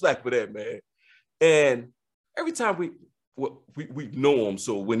him some slack for that, man. And every time we know him,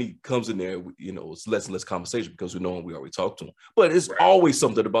 so when he comes in there, you know, it's less and less conversation because we know him. We already talked to him, but it's always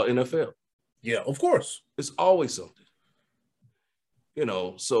something about NFL. Yeah, of course. It's always something. You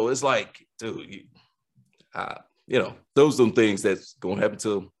know, so it's like, dude, you know, those are some things that's gonna happen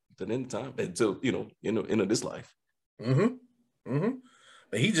to him. The end of time until into this life. But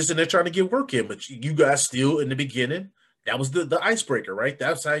he's just in there trying to get work in. But you guys still in the beginning, that was the icebreaker, right?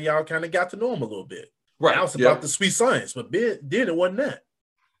 That's how y'all kind of got to know him a little bit. Right. Now it's about the sweet science, but then it wasn't that.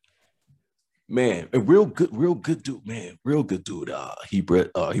 Man, a real good dude, man. Real good dude. He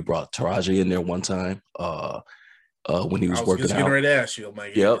brought Taraji in there one time. When he was working just out. Getting ready to ask you, I'm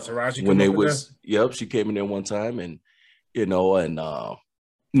like, Taraji when they was, she came in there one time, and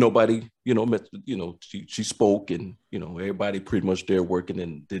nobody, met, she spoke, and everybody pretty much there working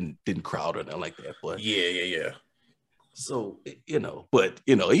and didn't crowd or nothing like that. But yeah. So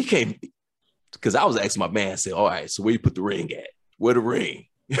he came because I was asking my man, I said, all right, so where you put the ring at? Where the ring?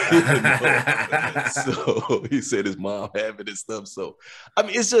 So he said his mom have it and stuff. So I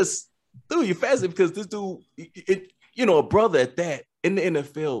mean, it's just, dude, you're fascinated because this dude, a brother at that in the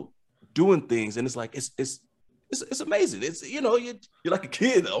NFL doing things, and it's like it's amazing. It's you're like a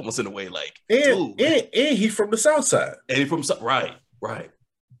kid almost in a way, like and he's from the South Side. And he's from right.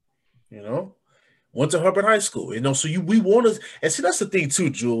 Went to Hubbard High School. So we want to, and see that's the thing too,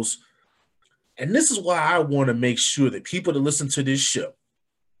 Jules. And this is why I want to make sure that people that listen to this show,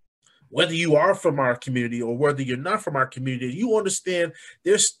 whether you are from our community or whether you're not from our community, you understand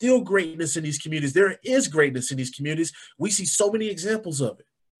there's still greatness in these communities. There is greatness in these communities. We see so many examples of it.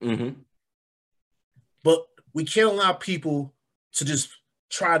 Mm-hmm. But we can't allow people to just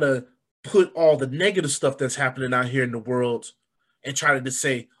try to put all the negative stuff that's happening out here in the world and try to just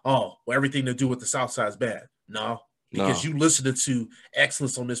say, oh, well, everything to do with the South Side is bad. No, because you listening to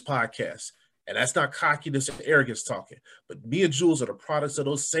excellence on this podcast. And that's not cockiness and arrogance talking. But me and Jules are the products of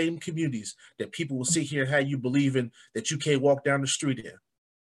those same communities that people will sit here and have you believing that you can't walk down the street in.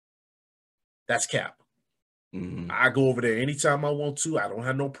 That's cap. Mm-hmm. I go over there anytime I want to. I don't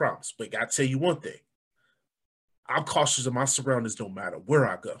have no problems. But I tell you one thing. I'm cautious of my surroundings no matter where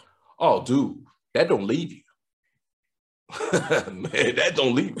I go. Oh, dude, that don't leave you. Man, that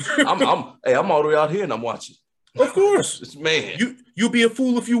don't leave you. I'm all the way out here and I'm watching. Of course. Man. You'd be a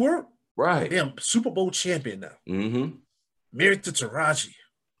fool if you weren't. Right. Damn, Super Bowl champion now. Mm-hmm. Married to Taraji.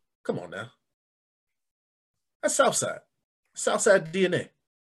 Come on now. That's Southside. Southside DNA.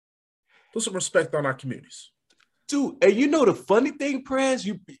 Put some respect on our communities. Dude, and you know the funny thing, Prez?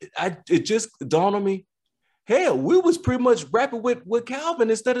 It just dawned on me. Hell, we was pretty much rapping with Calvin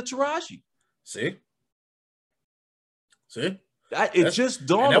instead of Taraji. See? It just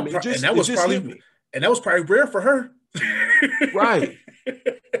dawned on me. And that was probably rare for her. Right.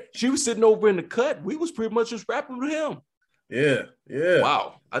 She was sitting over in the cut. We was pretty much just rapping with him. Yeah.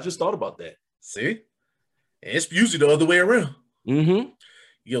 Wow. I just thought about that. See? And it's usually the other way around. Mm-hmm.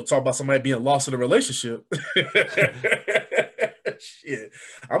 You talk about somebody being lost in a relationship. Shit.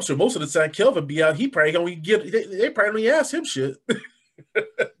 I'm sure most of the time Kelvin be out, he probably gonna they probably ask him shit.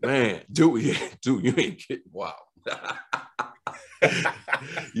 Man, dude, you ain't kidding. Wow.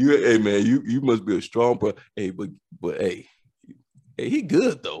 Hey man, you must be a strong bro. Hey, but hey, he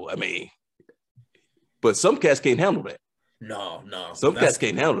good though. I mean, but some cats can't handle that. No. Some cats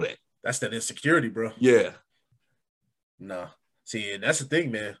can't handle that. That's that insecurity, bro. Yeah. No. See, and that's the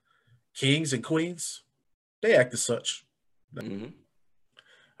thing, man. Kings and queens, they act as such. Mm-hmm.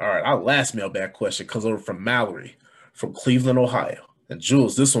 All right, our last mailbag question comes over from Mallory from Cleveland, Ohio. And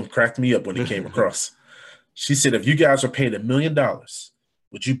Jules, this one cracked me up when it came across. She said, if you guys were paid $1 million,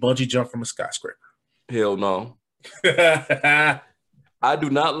 would you bungee jump from a skyscraper? Hell no. I do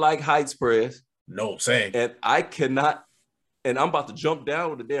not like heights, Prez. No, same. And I cannot, and I'm about to jump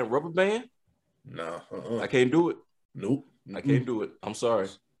down with a damn rubber band. No. I can't do it. Nope. I can't do it. I'm sorry.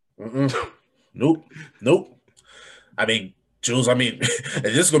 Nope. I mean, Jules, this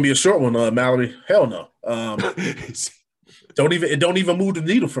is gonna be a short one, Mallory. Hell no. It don't even move the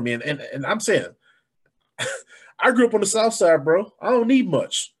needle for me. And I'm saying, I grew up on the South Side, bro. I don't need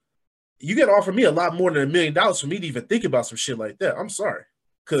much. You got to offer me a lot more than $1 million for me to even think about some shit like that. I'm sorry,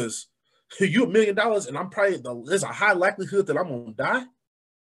 because you $1 million, and I'm probably there's a high likelihood that I'm gonna die,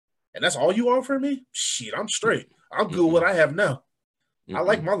 and that's all you offer me. Shit, I'm straight. I'm good with what I have now. I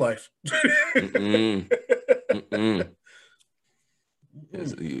like my life. I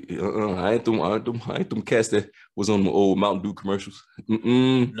ain't them cats that was on the old Mountain Dew commercials.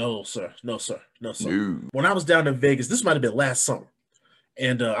 No, sir. No. When I was down in Vegas, this might have been last summer,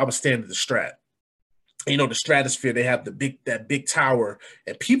 and I was standing at the Strat. You know, the Stratosphere, they have that big tower,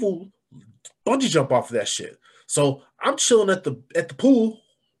 and people bungee jump off of that shit. So I'm chilling at the pool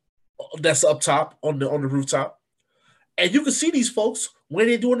that's up top on the rooftop. And you can see these folks when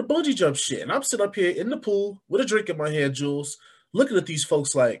they're doing the bungee jump shit. And I'm sitting up here in the pool with a drink in my hand, Jules, looking at these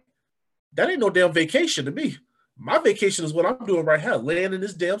folks like, that ain't no damn vacation to me. My vacation is what I'm doing right now, laying in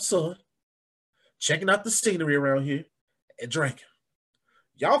this damn sun, checking out the scenery around here, and drinking.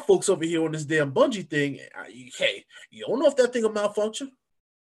 Y'all folks over here on this damn bungee thing, hey, you don't know if that thing will malfunction.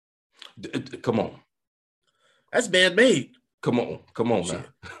 Come on. That's man-made. Come on now.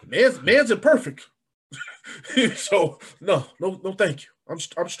 Man's imperfect. So no, thank you. I'm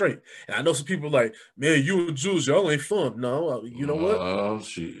straight. And I know some people are like, man, you and Jules, y'all ain't fun. No, you know what? Oh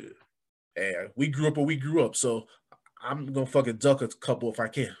shit. Hey, we grew up where we grew up, so I'm gonna fucking duck a couple if I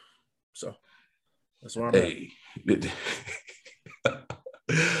can. So that's where I'm at.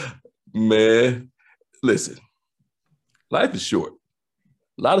 Man, listen. Life is short.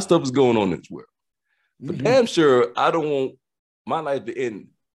 A lot of stuff is going on in this world. But damn sure I don't want my life to end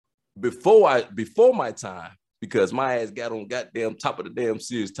before my time, because my ass got on goddamn top of the damn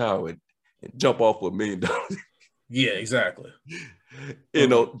Sears Tower and jump off for $1 million. Yeah, exactly. You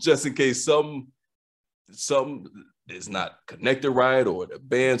know, just in case some is not connected right, or the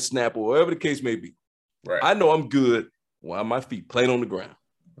band snap, or whatever the case may be. Right. I know I'm good while my feet plain on the ground.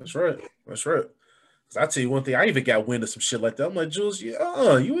 That's right. Because I tell you one thing, I even got wind of some shit like that. I'm like, Jules, you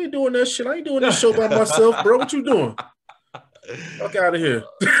ain't doing that shit. I ain't doing this show by myself, bro. What you doing? Fuck out of here.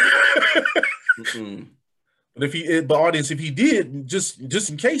 But audience, if he did, just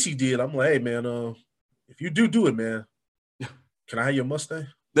in case he did, I'm like, hey man, if you do it, man, can I have your Mustang?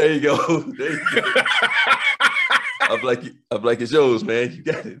 There you go. I'm like it's yours, man. You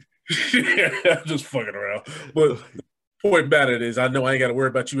got it. I'm just fucking around. But Point about it is, I know I ain't got to worry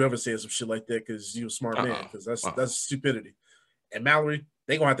about you ever saying some shit like that because you're a smart man. Because that's stupidity. And Mallory,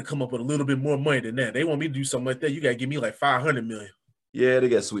 they gonna have to come up with a little bit more money than that. They want me to do something like that. You gotta give me like $500 million. Yeah, they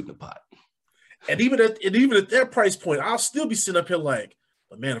got sweet in the pot. And even at that price point, I'll still be sitting up here like,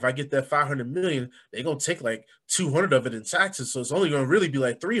 but man, if I get that $500 million, they're gonna take like 200 of it in taxes, so it's only gonna really be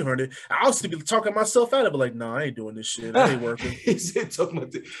like 300. I'll still be talking myself out of it, like, no, I ain't doing this shit. That ain't working. He said, talking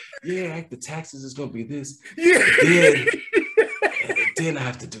about the taxes is gonna be this. Yeah. Then I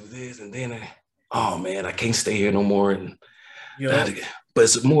have to do this, and then oh man, I can't stay here no more. And but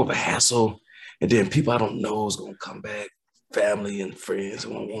it's more of a hassle. And then people I don't know is gonna come back, family and friends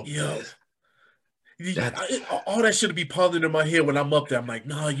won't want that. All that should be piling in my head when I'm up there. I'm like,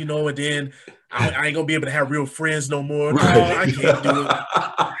 no, and then I ain't gonna be able to have real friends no more. Right. No, I can't do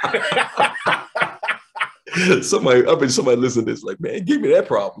it. Somebody listen to this, like, man, give me that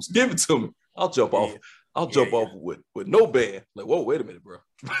problem. Give it to me. I'll jump off. I'll jump off with no band. Like, whoa, wait a minute, bro.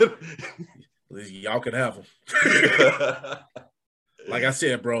 Y'all can have them. Like I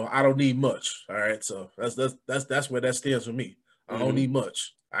said, bro, I don't need much. All right, so that's where that stands for me. I don't need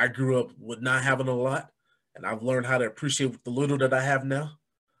much. I grew up with not having a lot, and I've learned how to appreciate the little that I have now.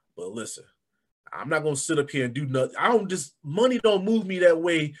 But listen, I'm not gonna sit up here and do nothing. Money don't move me that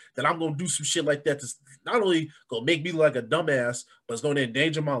way that I'm gonna do some shit like that to not only gonna make me like a dumbass, but it's gonna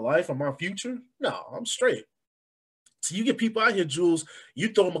endanger my life or my future. No, I'm straight. So you get people out here, Jules, you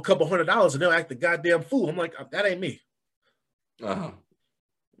throw them a couple $100 and they'll act a goddamn fool. I'm like, that ain't me. I'm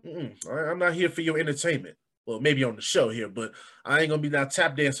not here for your entertainment. Well, maybe on the show here, but I ain't gonna be now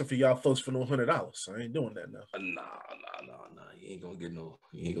tap dancing for y'all folks for no $100. I ain't doing that now. Nah. You ain't gonna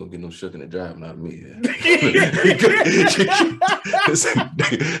get no shook in the driving out of me.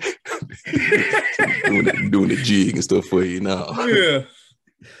 doing the jig and stuff for you now. Yeah.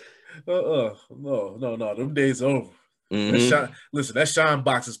 No. Them days are over. Mm-hmm. That shine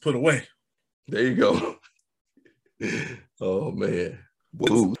box is put away. There you go. Oh man.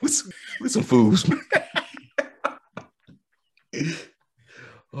 Whoa, with some fools.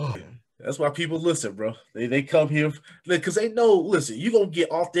 Oh, that's why people listen, bro. They come here because they know. Listen, you gonna get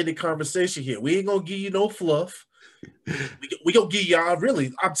authentic conversation here. We ain't gonna give you no fluff. We gonna give y'all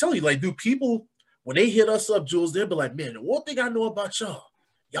really. I'm telling you, like, dude, people when they hit us up, Jules, they'll be like, man, the one thing I know about y'all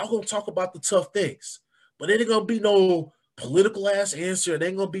gonna talk about the tough things, but it ain't gonna be no political ass answer. It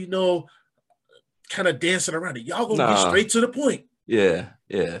ain't gonna be no kind of dancing around it. Y'all gonna be straight to the point. Yeah.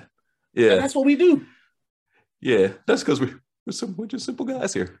 And that's what we do. Yeah, that's because we're just simple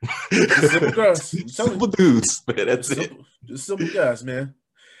guys here. Simple guys. Simple dudes, man. That's it. Just simple guys, man.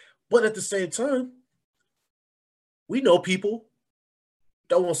 But at the same time, we know people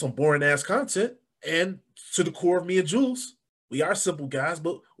don't want some boring ass content. And to the core of me and Jules, we are simple guys,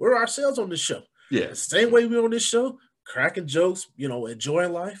 but we're ourselves on this show. Yeah. The same way we're on this show, cracking jokes,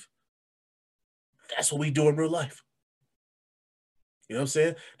 enjoying life. That's what we do in real life. You know what I'm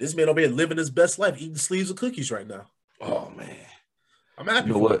saying? This man over here living his best life, eating sleeves of cookies right now. Oh, man. I'm happy.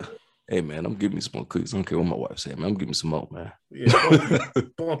 You know what? Hey, man, I'm giving me some more cookies. I don't care what my wife said, man. I'm giving me some more, man. Yeah,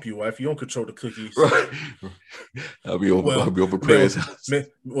 bump you, wife. You don't control the cookies. Right. I'll be over Prayer's house.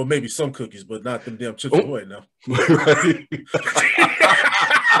 Maybe some cookies, but not them damn Chips Ahoy now. Right.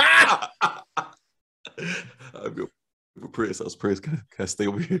 I'll be over Prayer's house. Prayer's, can I stay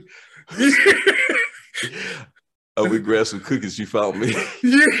over here? I would grab some cookies. She found me.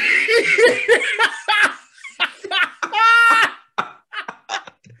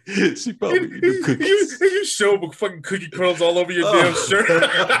 She probably eat cookies. You show with fucking cookie crumbs all over your damn shirt.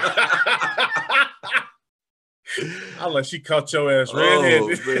 I'll let she caught your ass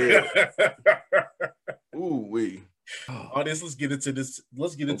red-handed. Ooh wee. Audience, let's get into this.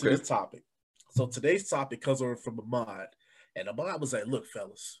 Let's get into this topic. So today's topic comes over from Ahmad, and Ahmad was like, "Look,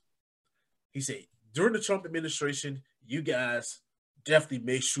 fellas," he said, during the Trump administration, you guys definitely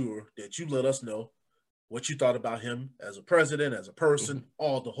make sure that you let us know what you thought about him as a president, as a person,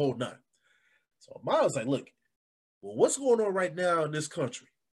 all the whole nine. So Ahmad was like, look, well, what's going on right now in this country?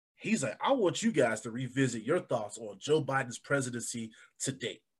 He's like, I want you guys to revisit your thoughts on Joe Biden's presidency to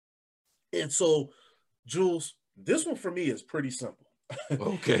date. And so, Jules, this one for me is pretty simple.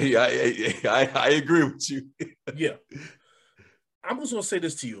 Okay, I agree with you. Yeah. I'm just going to say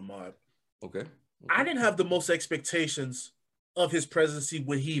this to you, Ahmad. Okay. I didn't have the most expectations of his presidency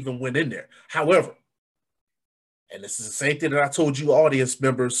when he even went in there. However, and this is the same thing that I told you audience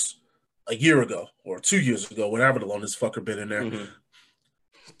members a year ago or 2 years ago, whenever long this fucker been in there. Mm-hmm.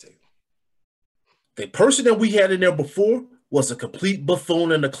 The person that we had in there before was a complete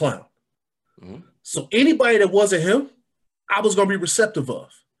buffoon and a clown. Mm-hmm. So anybody that wasn't him, I was going to be receptive of.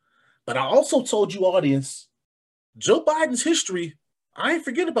 But I also told you audience Joe Biden's history, I ain't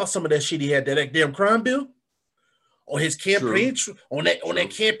forget about some of that shit he had, that damn crime bill. On his campaign, on that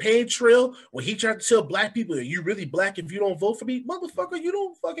campaign trail, when he tried to tell black people, "Are you really black if you don't vote for me, motherfucker? You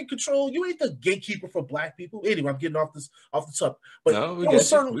don't fucking control. You ain't the gatekeeper for black people." Anyway, I'm getting off the top, but there were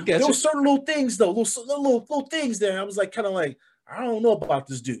certain little things though, little things there. I was like, kind of like, I don't know about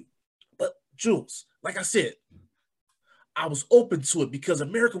this dude, but Jules, like I said, I was open to it because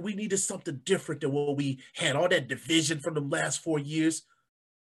America, we needed something different than what we had. All that division from the last 4 years,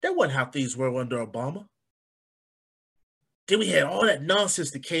 that wasn't how things were under Obama. Then we had all that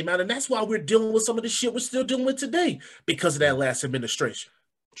nonsense that came out, and that's why we're dealing with some of the shit we're still dealing with today because of that last administration.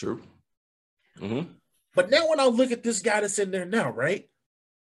 True. Mm-hmm. But now when I look at this guy that's in there now, right,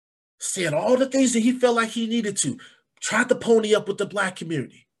 saying all the things that he felt like he needed to, tried to pony up with the black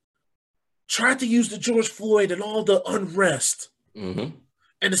community, tried to use the George Floyd and all the unrest and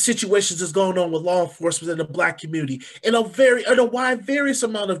the situations that's going on with law enforcement and the black community, and a wide various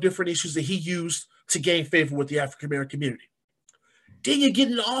amount of different issues that he used to gain favor with the African American community. Then you get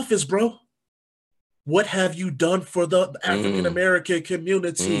in office, bro. What have you done for the African American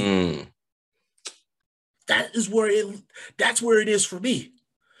community? That's where it is for me.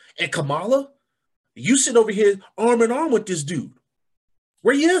 And Kamala, you sit over here arm in arm with this dude.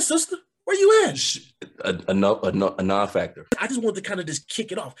 Where you at, sister? Where you at? A non-factor. I just wanted to kind of just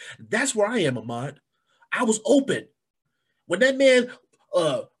kick it off. That's where I am, Ahmad. I was open. When that man,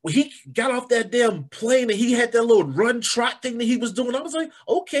 when he got off that damn plane and he had that little run trot thing that he was doing, I was like,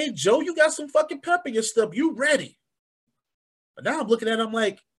 okay, Joe, you got some fucking pep in your stuff. You ready? But now I'm looking at him, I'm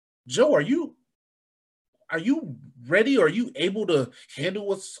like, Joe, are you ready? Are you able to handle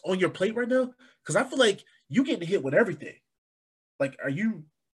what's on your plate right now? Because I feel like you getting hit with everything. Like, are you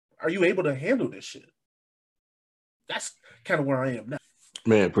able to handle this shit? That's kind of where I am now.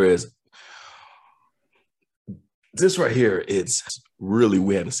 Man, Prez, this right here, it's really,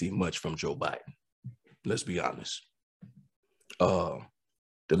 we haven't seen much from Joe Biden. Let's be honest. The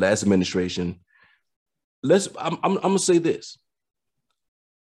last administration, I'm gonna say this.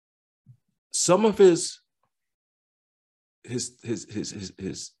 Some of his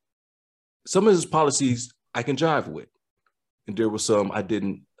some of his policies I can jive with, and there were some I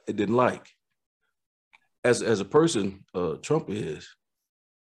didn't like. As a person, Trump is,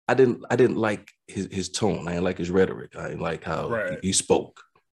 I didn't like his tone. I didn't like his rhetoric. I didn't like how he spoke.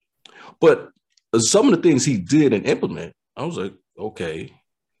 But some of the things he did and implement, I was like, okay.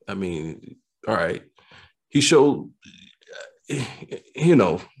 I mean, all right. He showed, you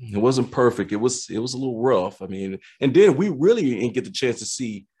know, it wasn't perfect. It was a little rough. I mean, and then we really didn't get the chance to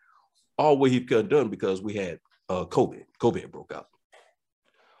see all what he could have done because we had COVID. COVID broke out.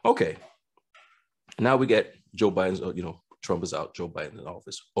 Okay. Now we got Joe Biden's, Trump is out, Joe Biden in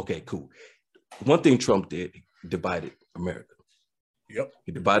office. Okay, cool. One thing Trump did, he divided America. Yep.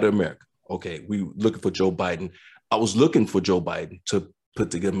 He divided America. Okay, we looking for Joe Biden. I was looking for Joe Biden to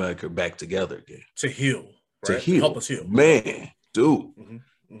put the America back together again. To heal. Right? To heal. Help us heal. Man, dude.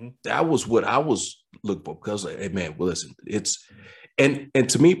 That was what I was looking for. Because, hey, man, well, listen, it's, and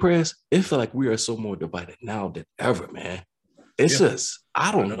to me, Press, it felt like we are so more divided now than ever, man. It's just,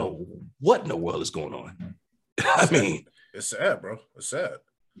 I don't know what in the world is going on. I mean, it's sad, bro. It's sad.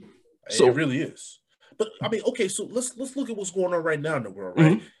 So, it really is. But I mean, okay, so let's look at what's going on right now in the world,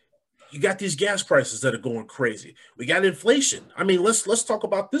 right? You got these gas prices that are going crazy. We got inflation. I mean, let's talk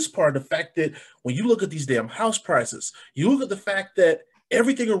about this part, the fact that when you look at these damn house prices, you look at the fact that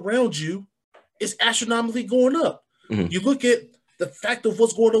everything around you is astronomically going up. You look at the fact of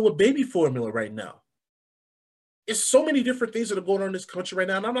what's going on with baby formula right now. It's so many different things that are going on in this country right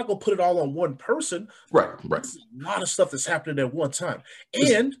now, and I'm not going to put it all on one person. Right. There's a lot of stuff that's happening at one time.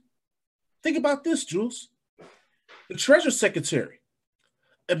 And think about this, Jules. The Treasury Secretary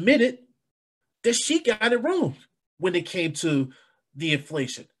admitted that she got it wrong when it came to the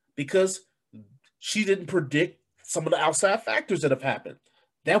inflation because she didn't predict some of the outside factors that have happened.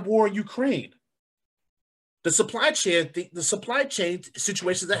 That war in Ukraine, the supply chain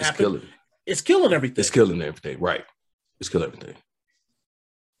situations that happen. It's killing everything. It's killing everything, right. It's killing everything.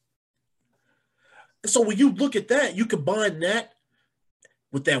 So when you look at that, you combine that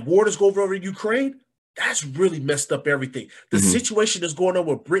with that war that's going over in Ukraine, that's really messed up everything. The situation that's going on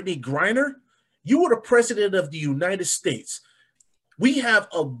with Brittany Griner, you were the president of the United States. We have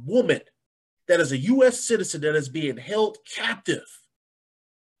a woman that is a U.S. citizen that is being held captive.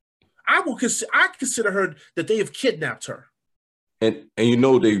 I consider her that they have kidnapped her. And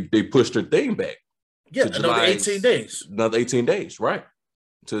they pushed her thing back. Yeah, another 18 days. Another 18 days, right.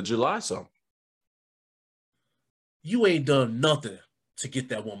 To July something. You ain't done nothing to get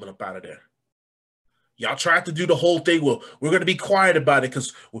that woman up out of there. Y'all tried to do the whole thing. Well, we're going to be quiet about it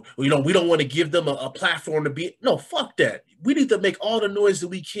because, we don't want to give them a platform to be. No, fuck that. We need to make all the noise that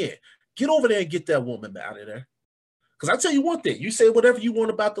we can. Get over there and get that woman out of there. Because I'll tell you one thing. You say whatever you want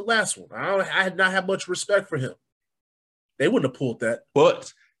about the last one. I did not have much respect for him. They wouldn't have pulled that.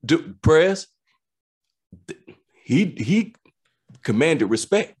 But Prez, he commanded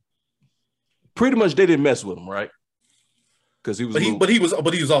respect. Pretty much they didn't mess with him, right? Because he was,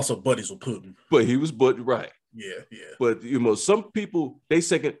 but he was also buddies with Putin. But he was, right. Yeah. But some people they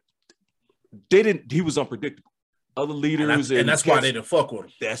second, they didn't. He was unpredictable. Other leaders, and that's why they didn't fuck with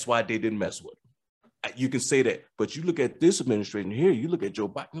him. That's why they didn't mess with him. You can say that, but you look at this administration here. You look at Joe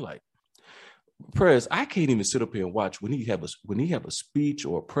Biden, like, Prez, I can't even sit up here and watch when he have a speech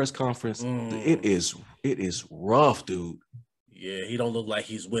or a press conference. It is rough, dude. Yeah, he don't look like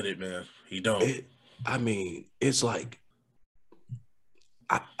he's with it, man. He don't. It's like.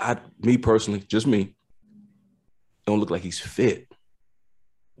 Me personally, just me, don't look like he's fit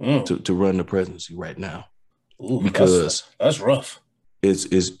to run the presidency right now. Ooh, because that's rough.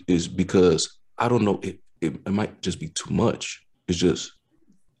 Is because I don't know. It might just be too much. It's just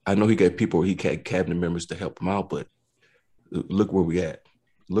I know he got people, he had cabinet members to help him out, but look where we at.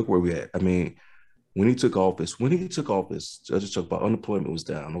 I mean, when he took office, I just talked about unemployment was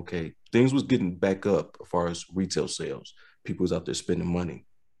down. Okay, things was getting back up as far as retail sales. People was out there spending money.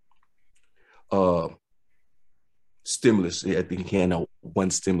 Stimulus, I think he handed out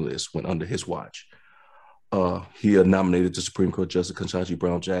one stimulus went under his watch. He nominated the Supreme Court Justice Ketanji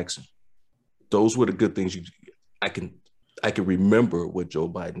Brown Jackson. Those were the good things I can remember what Joe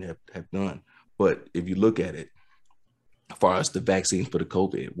Biden have done. But if you look at it, as far as the vaccine for the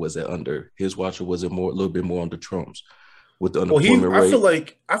COVID, was it under his watch or was it a little bit more under Trump's? With the unemployment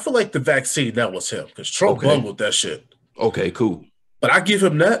rate? I feel like the vaccine, that was him because Trump bungled that shit. Okay, cool. But I give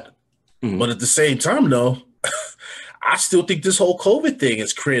him that. Mm-hmm. But at the same time, though, I still think this whole COVID thing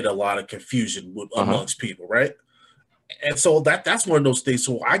has created a lot of confusion amongst people, right? And so that's one of those things.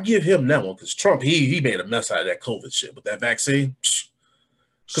 So I give him that one because Trump, he made a mess out of that COVID shit with that vaccine.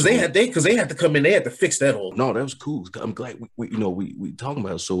 Because they had to come in, they had to fix that whole. No, that was cool. I'm glad we talking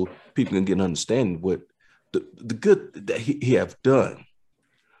about it so people can get an understanding what the good that he have done.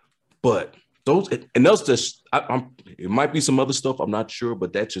 But those just it might be some other stuff, I'm not sure,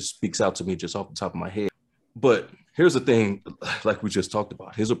 but that just speaks out to me just off the top of my head. But here's the thing, like we just talked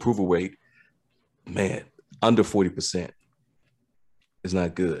about, his approval rate, man, under 40% is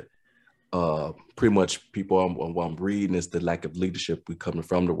not good. Pretty much people what I'm reading is the lack of leadership coming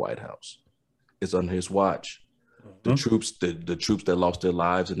from the White House. It's under his watch. The troops that lost their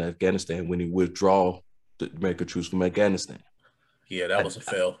lives in Afghanistan when he withdraw the American troops from Afghanistan. Yeah, that was a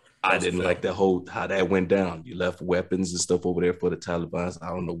fail. I didn't like how that went down. You left weapons and stuff over there for the Taliban. I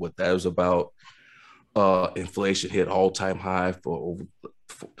don't know what that was about. Inflation hit all-time high for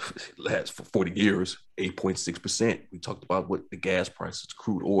 40 years, 8.6%. We talked about what the gas prices,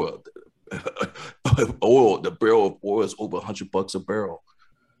 crude oil, the barrel of oil is over $100 a barrel.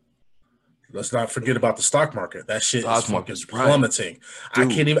 Let's not forget about the stock market. That shit is plummeting.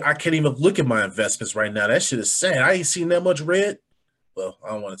 Right. I can't even look at my investments right now. That shit is sad. I ain't seen that much red. Well, I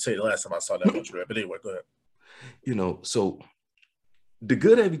don't want to tell you the last time I saw that much red, but anyway, go ahead. So the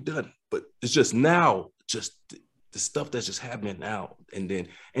good have you done, but it's just now, just the stuff that's just happening now, and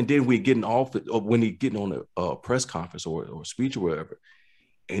then we getting off it, or when he getting on a press conference or speech or whatever,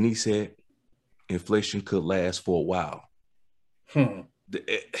 and he said inflation could last for a while.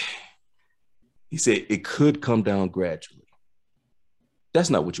 He said it could come down gradually. That's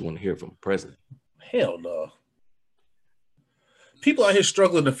not what you want to hear from a president. Hell no. People out here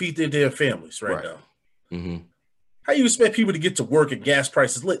struggling to feed their damn families right now. Mm-hmm. How you expect people to get to work and gas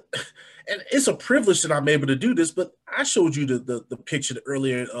prices lit? And it's a privilege that I'm able to do this, but I showed you the picture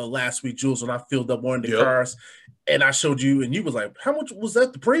earlier last week, Jules, when I filled up one of the cars, and I showed you, and you was like, how much was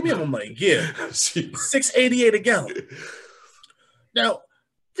that, the premium? I'm like, yeah, $6.88 a gallon. Now,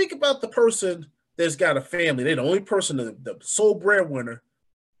 think about the person that's got a family. They're the only person, the sole breadwinner,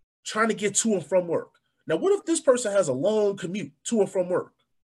 trying to get to and from work. Now, what if this person has a long commute to and from work?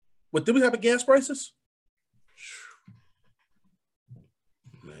 What, do we have gas prices?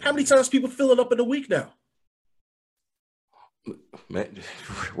 Man. How many times people fill it up in a week now? Man,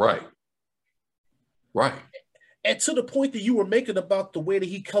 right. And to the point that you were making about the way that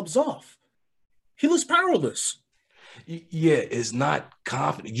he comes off, he looks powerless. Yeah, it's not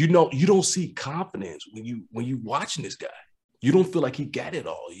confident. You don't see confidence when you watching this guy. You don't feel like he got it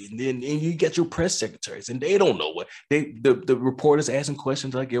all. And then you get your press secretaries, and they don't know what the reporters asking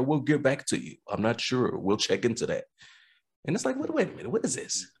questions like, yeah, we'll get back to you. I'm not sure. We'll check into that. And it's like, wait a minute, what is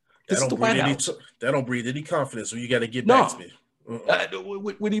this? That This is don't the breed White any. House. That don't breed any confidence. So you got to get No. back to me.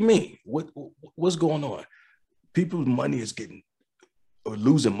 What do you mean? What's going on? People's money is getting or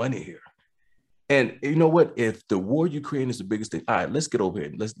losing money here. And you know what? If the war Ukraine is the biggest thing, all right, let's get over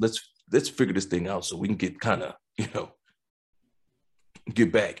here. Let's figure this thing out so we can get kind of,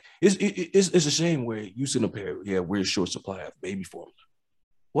 get back. It's a shame where you sit up here, we're in short supply of baby formula.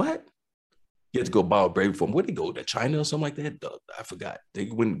 What? You have to go buy a baby formula. Where'd they go? To China or something like that? I forgot. They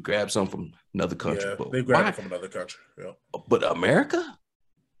went and grabbed some from another country. Yeah, but they grabbed it from another country. Yeah. But America?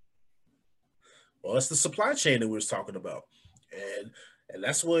 Well, that's the supply chain that we was talking about. And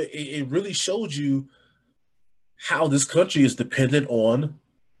that's what it really showed you how this country is dependent on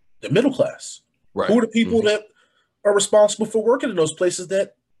the middle class. Right. Who are the people that are responsible for working in those places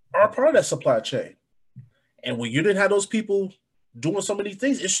that are part of that supply chain? And when you didn't have those people doing so many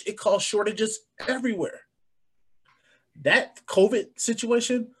things, it caused shortages everywhere. That COVID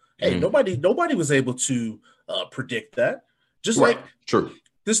situation, hey, nobody was able to predict that. Just like true.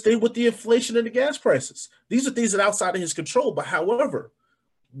 This thing with the inflation and the gas prices. These are things that are outside of his control. But however,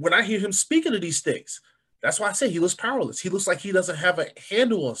 when I hear him speaking of these things, that's why I say he looks powerless. He looks like he doesn't have a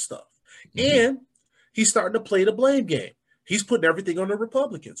handle on stuff. And he's starting to play the blame game. He's putting everything on the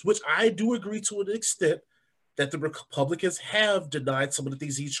Republicans, which I do agree to an extent that the Republicans have denied some of the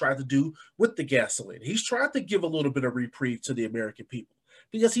things he tried to do with the gasoline. He's tried to give a little bit of reprieve to the American people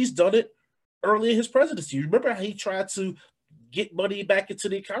because he's done it early in his presidency. You remember how he tried to get money back into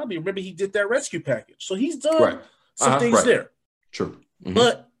the economy? Remember he did that rescue package. So he's done some things there. True.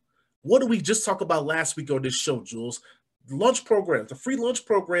 But what did we just talk about last week on this show, Jules? Lunch programs, the free lunch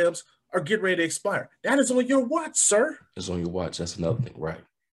programs are getting ready to expire. That is on your watch, sir. It's on your watch. That's another thing. Right.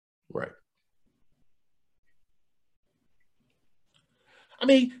 I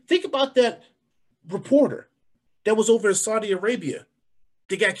mean, think about that reporter that was over in Saudi Arabia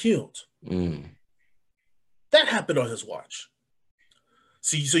that got killed. That happened on his watch.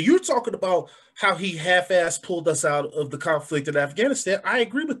 See, so you're talking about how he half-assed pulled us out of the conflict in Afghanistan. I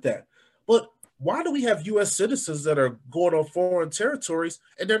agree with that. But why do we have U.S. citizens that are going on foreign territories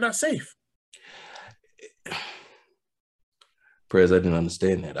and they're not safe? Prez, I didn't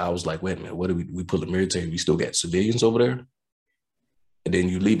understand that. I was like, wait a minute, what do we pull the military? We still got civilians over there? And then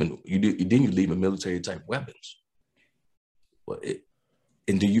you leaving military type weapons.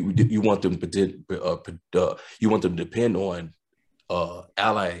 And do you want them to depend on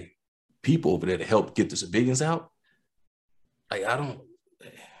ally people over there to help get the civilians out? Like, I don't.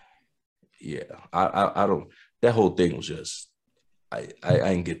 That whole thing was just, I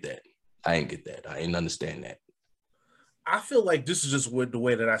ain't get that. I ain't understand that. I feel like this is just the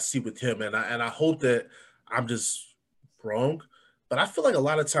way that I see with him, and I hope that I'm just wrong. But I feel like a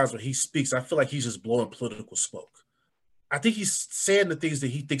lot of times when he speaks, I feel like he's just blowing political smoke. I think he's saying the things that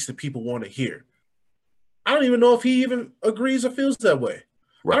he thinks that people want to hear. I don't even know if he even agrees or feels that way.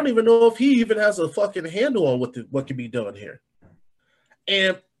 Right. I don't even know if he even has a fucking handle on what can be done here.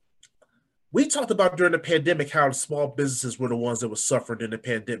 And we talked about during the pandemic how the small businesses were the ones that were suffering in the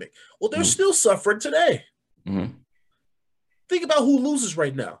pandemic. Well, they're still suffering today. Think about who loses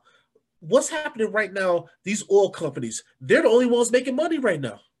right now. What's happening right now, these oil companies, they're the only ones making money right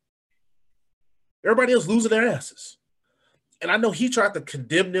now. Everybody else losing their asses. And I know he tried to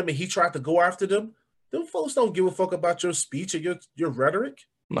condemn them and he tried to go after them. Them folks don't give a fuck about your speech and your rhetoric.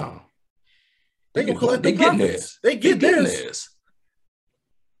 No. They can collect the profits. They get theirs.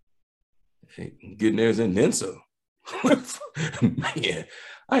 Getting theirs and then some. Man,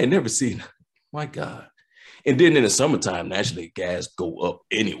 I ain't never seen, my God. And then in the summertime, naturally, gas go up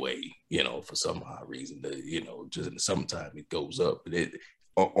anyway, for some odd reason. Just in the summertime, it goes up. But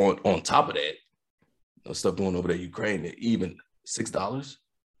on top of that, stuff going over there in Ukraine, even $6,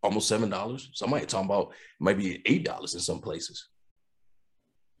 almost $7. Somebody talking about it might be $8 in some places.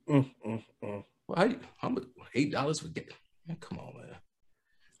 Well, how much? $8 for gas? Man, come on, man.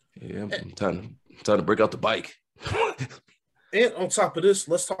 Yeah, I'm trying to break out the bike. And on top of this,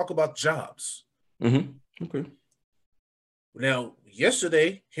 let's talk about jobs. Okay. Now,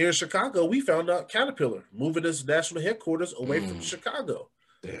 yesterday here in Chicago, we found out Caterpillar moving its national headquarters away from Chicago.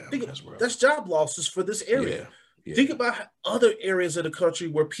 Damn, that's job losses for this area. Yeah. Think about other areas of the country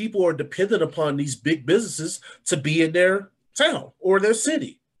where people are dependent upon these big businesses to be in their town or their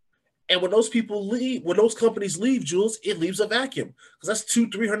city. And when those people leave, when those companies leave, Jules, it leaves a vacuum because that's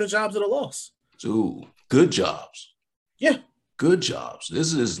 200-300 jobs that are lost. Dude, good jobs. Yeah. Good jobs.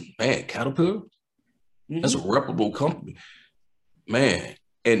 This is, man, Caterpillar. That's a reputable company. Man.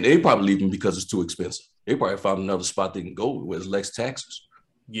 And they probably leaving because it's too expensive. They probably found another spot they can go where it's less taxes.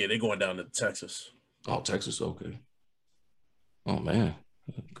 Yeah, they're going down to Texas. Oh, Texas, okay. Oh, man.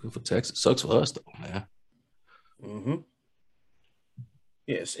 Good for Texas. Sucks for us though, man. Mm-hmm.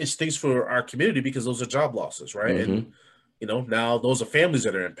 Yes, it stinks for our community because those are job losses, right? And now those are families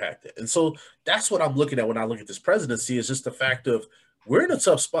that are impacted. And so that's what I'm looking at when I look at this presidency is just the fact of we're in a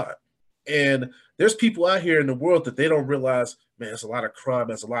tough spot. And there's people out here in the world that they don't realize, man, there's a lot of crime,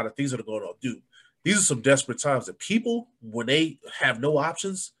 there's a lot of things that are going on. Dude, these are some desperate times that people, when they have no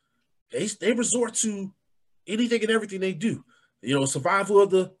options, they resort to anything and everything they do. Survival of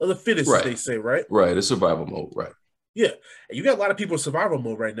the fittest, Right. as they say, right? Right. It's survival mode, right? Yeah. And you got a lot of people in survival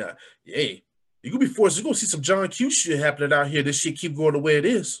mode right now. Hey, you're going to be forced. You're going to see some John Q shit happening out here. This shit keep going the way it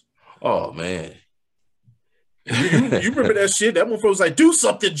is. Oh, man. You remember that shit? That motherfucker was like, do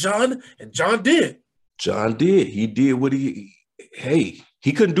something, John. And John did. John did. He did what he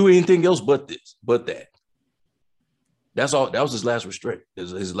couldn't do anything else but that. That's all. That was his last restraint.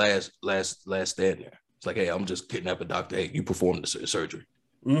 His last stand there. It's like, hey, I'm just kidnapping doctor. Hey, you performed the surgery.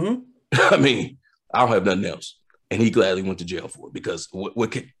 Mm-hmm. I mean, I don't have nothing else. And he gladly went to jail for it because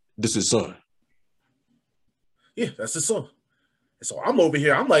this is his son. Yeah, that's his son. And so I'm over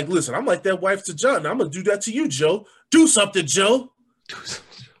here. I'm like, listen, I'm like that wife to John. I'm going to do that to you, Joe. Do something, Joe.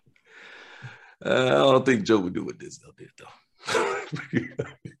 I don't think Joe would do what this though.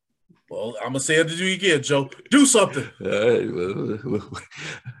 Well, I'm going to say it to you again, Joe. Do something.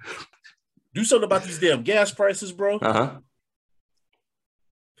 Do something about these damn gas prices, bro. Uh-huh.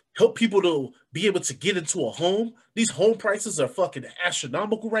 Help people to be able to get into a home. These home prices are fucking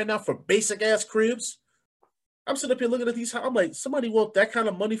astronomical right now for basic ass cribs. I'm sitting up here looking at these. I'm like, somebody want that kind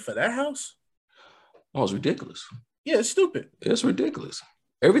of money for that house? Oh, it's ridiculous. Yeah, it's stupid. It's ridiculous.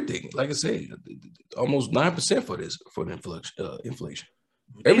 Everything, like I say, almost 9% for the inflation.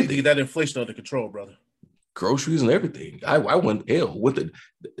 They need to get that inflation under control, brother. Groceries and everything. I went with it.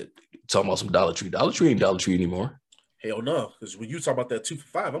 Talking about some Dollar Tree. Dollar Tree ain't Dollar Tree anymore. Hell no, because when you talk about that 2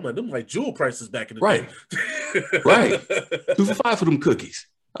 for $5, I'm like, them like jewel prices back in the right. day. Right. 2 for $5 for them cookies.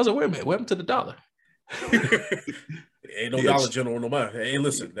 I was like, wait a minute, what happened to the dollar? Ain't no Dollar General no more. Hey,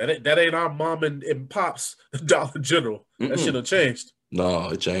 listen, that ain't our mom and pops Dollar General. That shit have changed. No,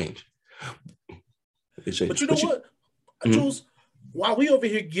 it changed. But you know what, Jules? While we over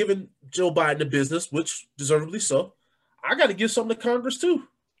here giving Joe Biden the business, which deservedly so, I got to give something to Congress too.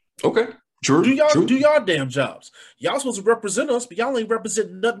 Okay, true. Do y'all damn jobs? Y'all supposed to represent us, but y'all ain't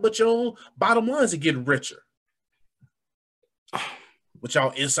representing nothing but your own bottom lines and getting richer. With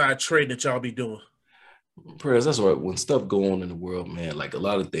y'all inside trading that y'all be doing. Perez, that's right. When stuff go on in the world, man, like a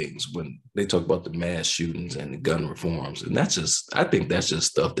lot of things, when they talk about the mass shootings and the gun reforms, and I think that's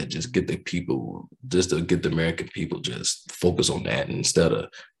just stuff that just get the American people just focus on that instead of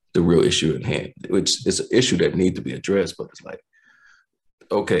the real issue at hand, which is an issue that needs to be addressed. But it's like,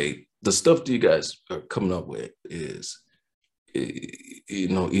 okay, the stuff that you guys are coming up with is,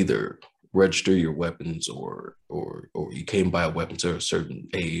 either register your weapons or you can't buy a weapon to a certain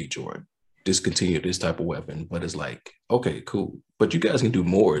age or discontinue this type of weapon. But it's like, okay, cool. But you guys can do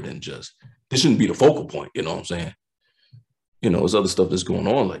more than just, this shouldn't be the focal point. You know what I'm saying? There's other stuff that's going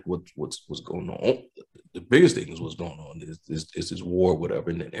on, like what's going on. The biggest thing is what's going on is this war,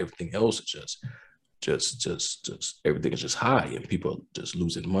 whatever, and then everything else is just everything is just high, and people are just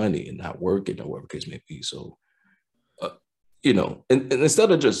losing money and not working or whatever case may be. So, and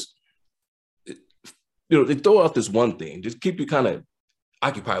instead of just, they throw out this one thing, just keep you kind of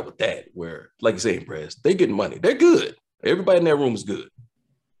occupied with that, where, like you say, Press, they getting money. They're good. Everybody in that room is good.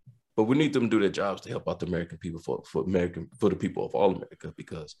 But we need them to do their jobs to help out the American people for the people of all America,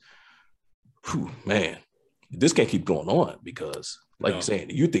 because, man, this can't keep going on, because, like you're saying,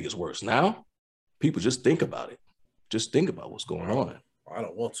 you think it's worse now. People just think about it. Just think about what's going on. I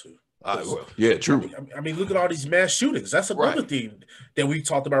don't want to. Yeah, true. I mean, look at all these mass shootings. That's another thing that we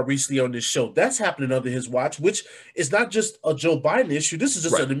talked about recently on this show. That's happening under his watch, which is not just a Joe Biden issue. This is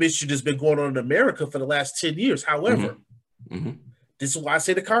just an issue that's been going on in America for the last 10 years. However, this is why I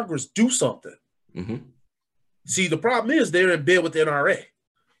say to Congress, do something. See, the problem is they're in bed with the NRA.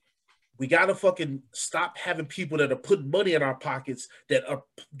 We got to fucking stop having people that are putting money in our pockets that are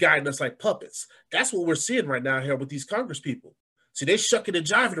guiding us like puppets. That's what we're seeing right now here with these Congress people. See, they're shucking and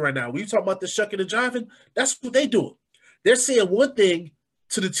jiving right now. We talking about the shucking and jiving? That's what they doing. They're saying one thing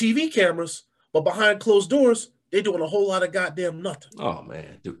to the TV cameras, but behind closed doors, they're doing a whole lot of goddamn nothing. Oh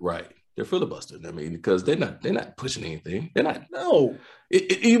man, right? They're filibustering. I mean, because they're not pushing anything. They're not. No.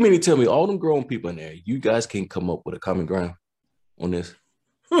 You mean to tell me all them grown people in there, you guys can't come up with a common ground on this?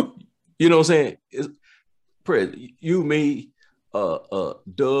 You know what I'm saying? Fred, you, me,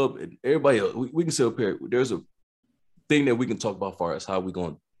 Dub, and everybody else, we can sit up here. There's a thing that we can talk about as far as how we're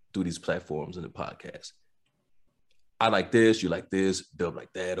going to do these platforms and the podcast. I like this, you like this, Dub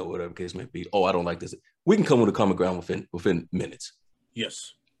like that, or whatever the case may be. Oh, I don't like this. We can come with a common ground within minutes.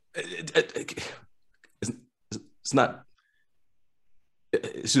 Yes. It's not.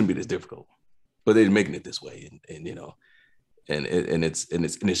 It shouldn't be this difficult, but they're making it this way, and you know, and it's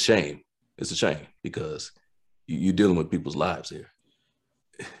shame. It's a shame because you're dealing with people's lives here.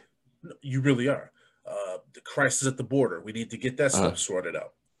 You really are. The crisis at the border. We need to get that stuff sorted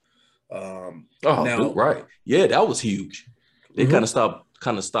out. Right. Yeah, that was huge. They kind of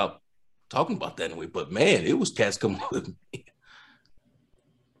stopped talking about that anyway. But man, it was cats coming with me.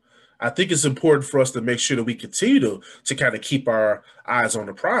 I think it's important for us to make sure that we continue to kind of keep our eyes on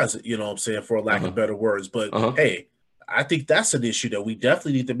the prize, you know what I'm saying, for lack of better words. But hey, I think that's an issue that we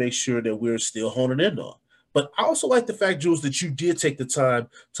definitely need to make sure that we're still honing in on. But I also like the fact, Jules, that you did take the time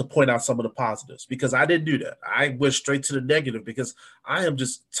to point out some of the positives, because I didn't do that. I went straight to the negative because I am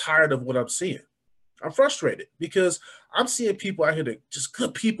just tired of what I'm seeing. I'm frustrated because I'm seeing people out here that just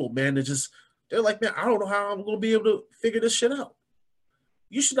good people, man. They're like, man, I don't know how I'm going to be able to figure this shit out.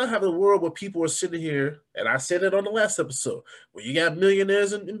 You should not have a world where people are sitting here, and I said it on the last episode, where you got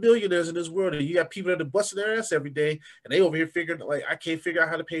millionaires and billionaires in this world, and you got people that are busting their ass every day, and they over here figuring, like, I can't figure out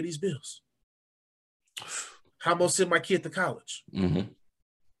how to pay these bills. How am I going to send my kid to college?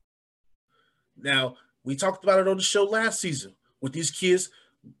 Now, we talked about it on the show last season with these kids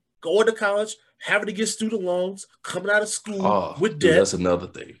going to college, having to get student loans, coming out of school with debt. That's another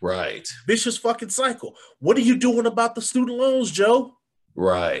thing, right? Vicious fucking cycle. What are you doing about the student loans, Joe?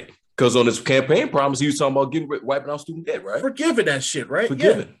 Right. Because on his campaign promise, he was talking about wiping out student debt, right? Forgiving that shit, right?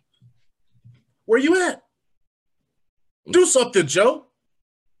 Forgiving. Yeah. Where you at? Do something, Joe.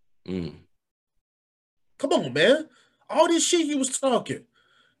 Come on, man. All this shit he was talking.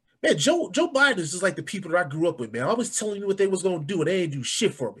 Man, Joe Biden is just like the people that I grew up with, man. I was telling you what they was going to do, and they ain't do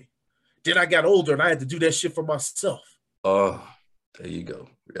shit for me. Then I got older, and I had to do that shit for myself. Oh, there you go.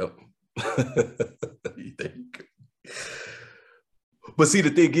 Yep. There you go. But see, the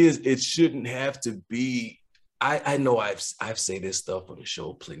thing is, it shouldn't have to be. I know I've said this stuff on the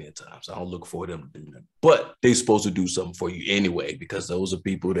show plenty of times. I don't look for them to do that, but they're supposed to do something for you anyway, because those are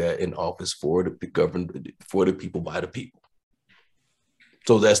people that are in office for the government, for the people, by the people.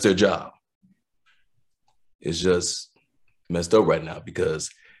 So that's their job. It's just messed up right now because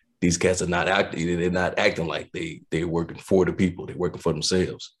these cats are not acting. They're not acting like they're working for the people. They're working for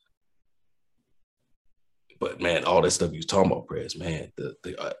themselves. But man, all that stuff you was talking about, Prez, man, the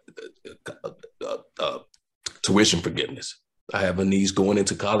tuition forgiveness. I have a niece going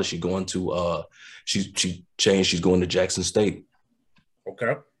into college. She's going to she changed. She's going to Jackson State.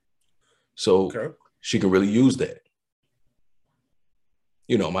 Okay. So she can really use that.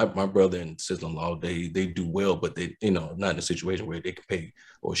 You know, my brother and sister-in-law, they do well, but they, you know, not in a situation where they can pay,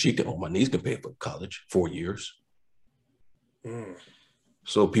 or my niece can pay for college 4 years.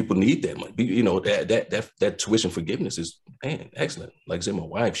 So people need that money. You know, that tuition forgiveness is, man, excellent. Like I said, my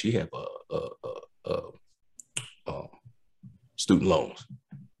wife, she have student loans.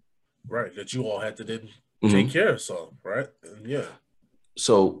 Right, that you all had to then take care of some, right? Yeah.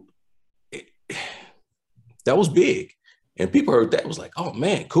 So that was big. And people heard that, was like, oh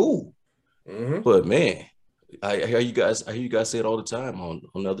man, cool. But man, I hear you guys say it all the time on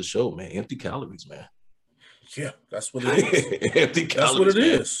another show, man. Empty calories, man. Yeah, that's what it is. Empty calories. That's what it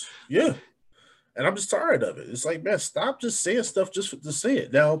is. Yeah. And I'm just tired of it. It's like, man, stop just saying stuff just to say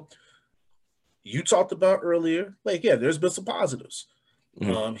it. Now, you talked about earlier, like, yeah, there's been some positives.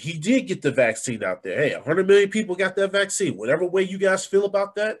 He did get the vaccine out there. Hey, 100 million people got that vaccine. Whatever way you guys feel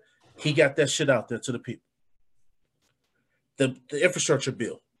about that, he got that shit out there to the people. The infrastructure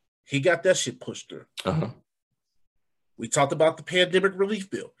bill, he got that shit pushed through. We talked about the pandemic relief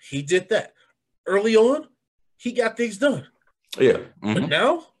bill. He did that. Early on, he got things done. Yeah. But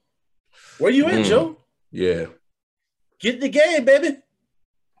now, where you at, Joe? Yeah. Get in the game, baby.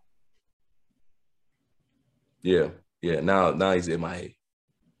 Yeah. Yeah. Now he's MIA.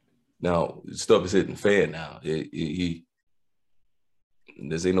 Now stuff is hitting fan now. He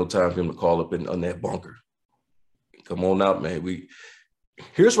there's ain't no time for him to call up on that bunker. Come on out, man.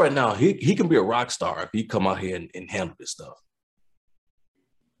 Here's right now, he can be a rock star if he come out here and handle this stuff.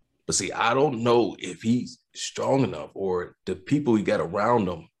 But see, I don't know if he's strong enough, or the people he got around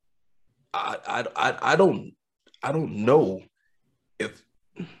him. I don't know if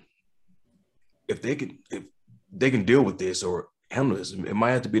they can deal with this or handle this. It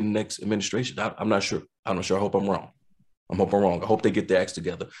might have to be the next administration. I'm not sure. I hope I'm wrong. I hope they get their acts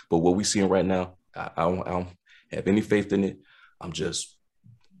together. But what we're seeing right now, I don't have any faith in it. I'm just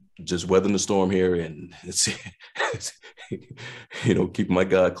weathering the storm here, and it's, you know, keeping my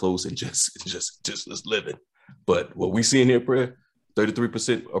God close and just living. But what we see in here, prayer,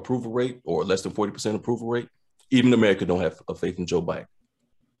 33% approval rate or less than 40% approval rate, even America don't have a faith in Joe Biden.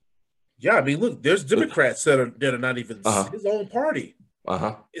 Yeah, I mean, look, there's Democrats that are not even his own party.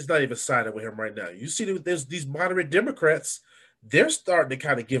 It's not even siding with him right now. You see, there's these moderate Democrats. They're starting to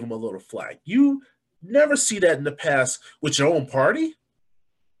kind of give him a little flack. You never see that in the past with your own party.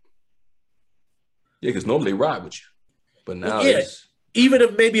 Yeah, because normally they ride with you, but now even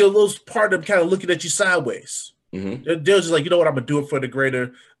if maybe a little part of them kind of looking at you sideways. Mm-hmm. They're just like, you know what, I'm going to do it for the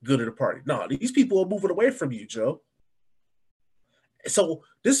greater good of the party. No, these people are moving away from you, Joe. So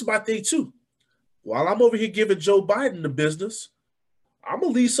this is my thing, too. While I'm over here giving Joe Biden the business, I'm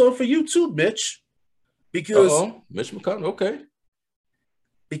going to leave some for you, too, Mitch. Because Mitch McConnell, okay.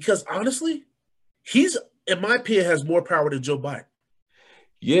 Because, honestly, he's, in my opinion, has more power than Joe Biden.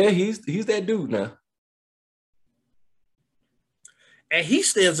 Yeah, he's that dude now. And he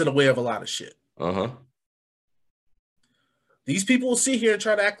stands in the way of a lot of shit. These people will sit here and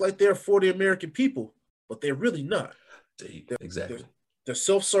try to act like they're for the American people, but they're really not. Exactly. They're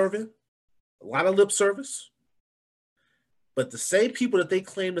self-serving, a lot of lip service. But the same people that they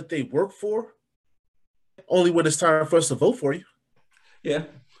claim that they work for, only when it's time for us to vote for you. Yeah.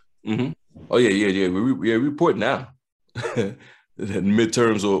 Mm-hmm. Oh, yeah. We report now.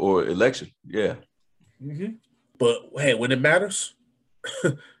 Midterms or election. Yeah. Mm-hmm. But, hey, when it matters,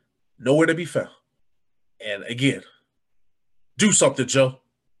 nowhere to be found. And, again, do something, Joe.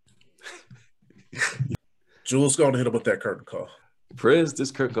 Jules, go on and hit him with that curtain call. Prez,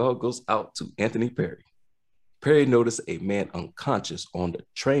 this curtain call goes out to Anthony Perry. Perry noticed a man unconscious on the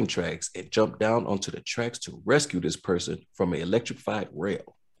train tracks and jumped down onto the tracks to rescue this person from an electrified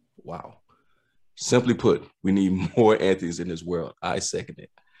rail. Wow. Simply put, we need more Anthony's in this world. I second it.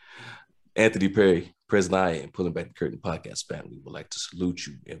 Anthony Perry, President I and Pulling Back the Curtain podcast family would like to salute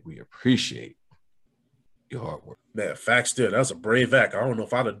you, and we appreciate your hard work. Man, facts there. That's a brave act. I don't know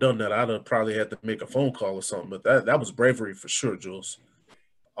if I'd have done that. I'd have probably had to make a phone call or something, but that was bravery for sure, Jules.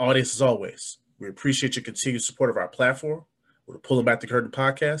 Audience, as always, we appreciate your continued support of our platform. We're Pulling Back the Curtain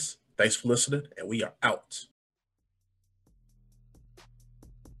podcast. Thanks for listening, and we are out.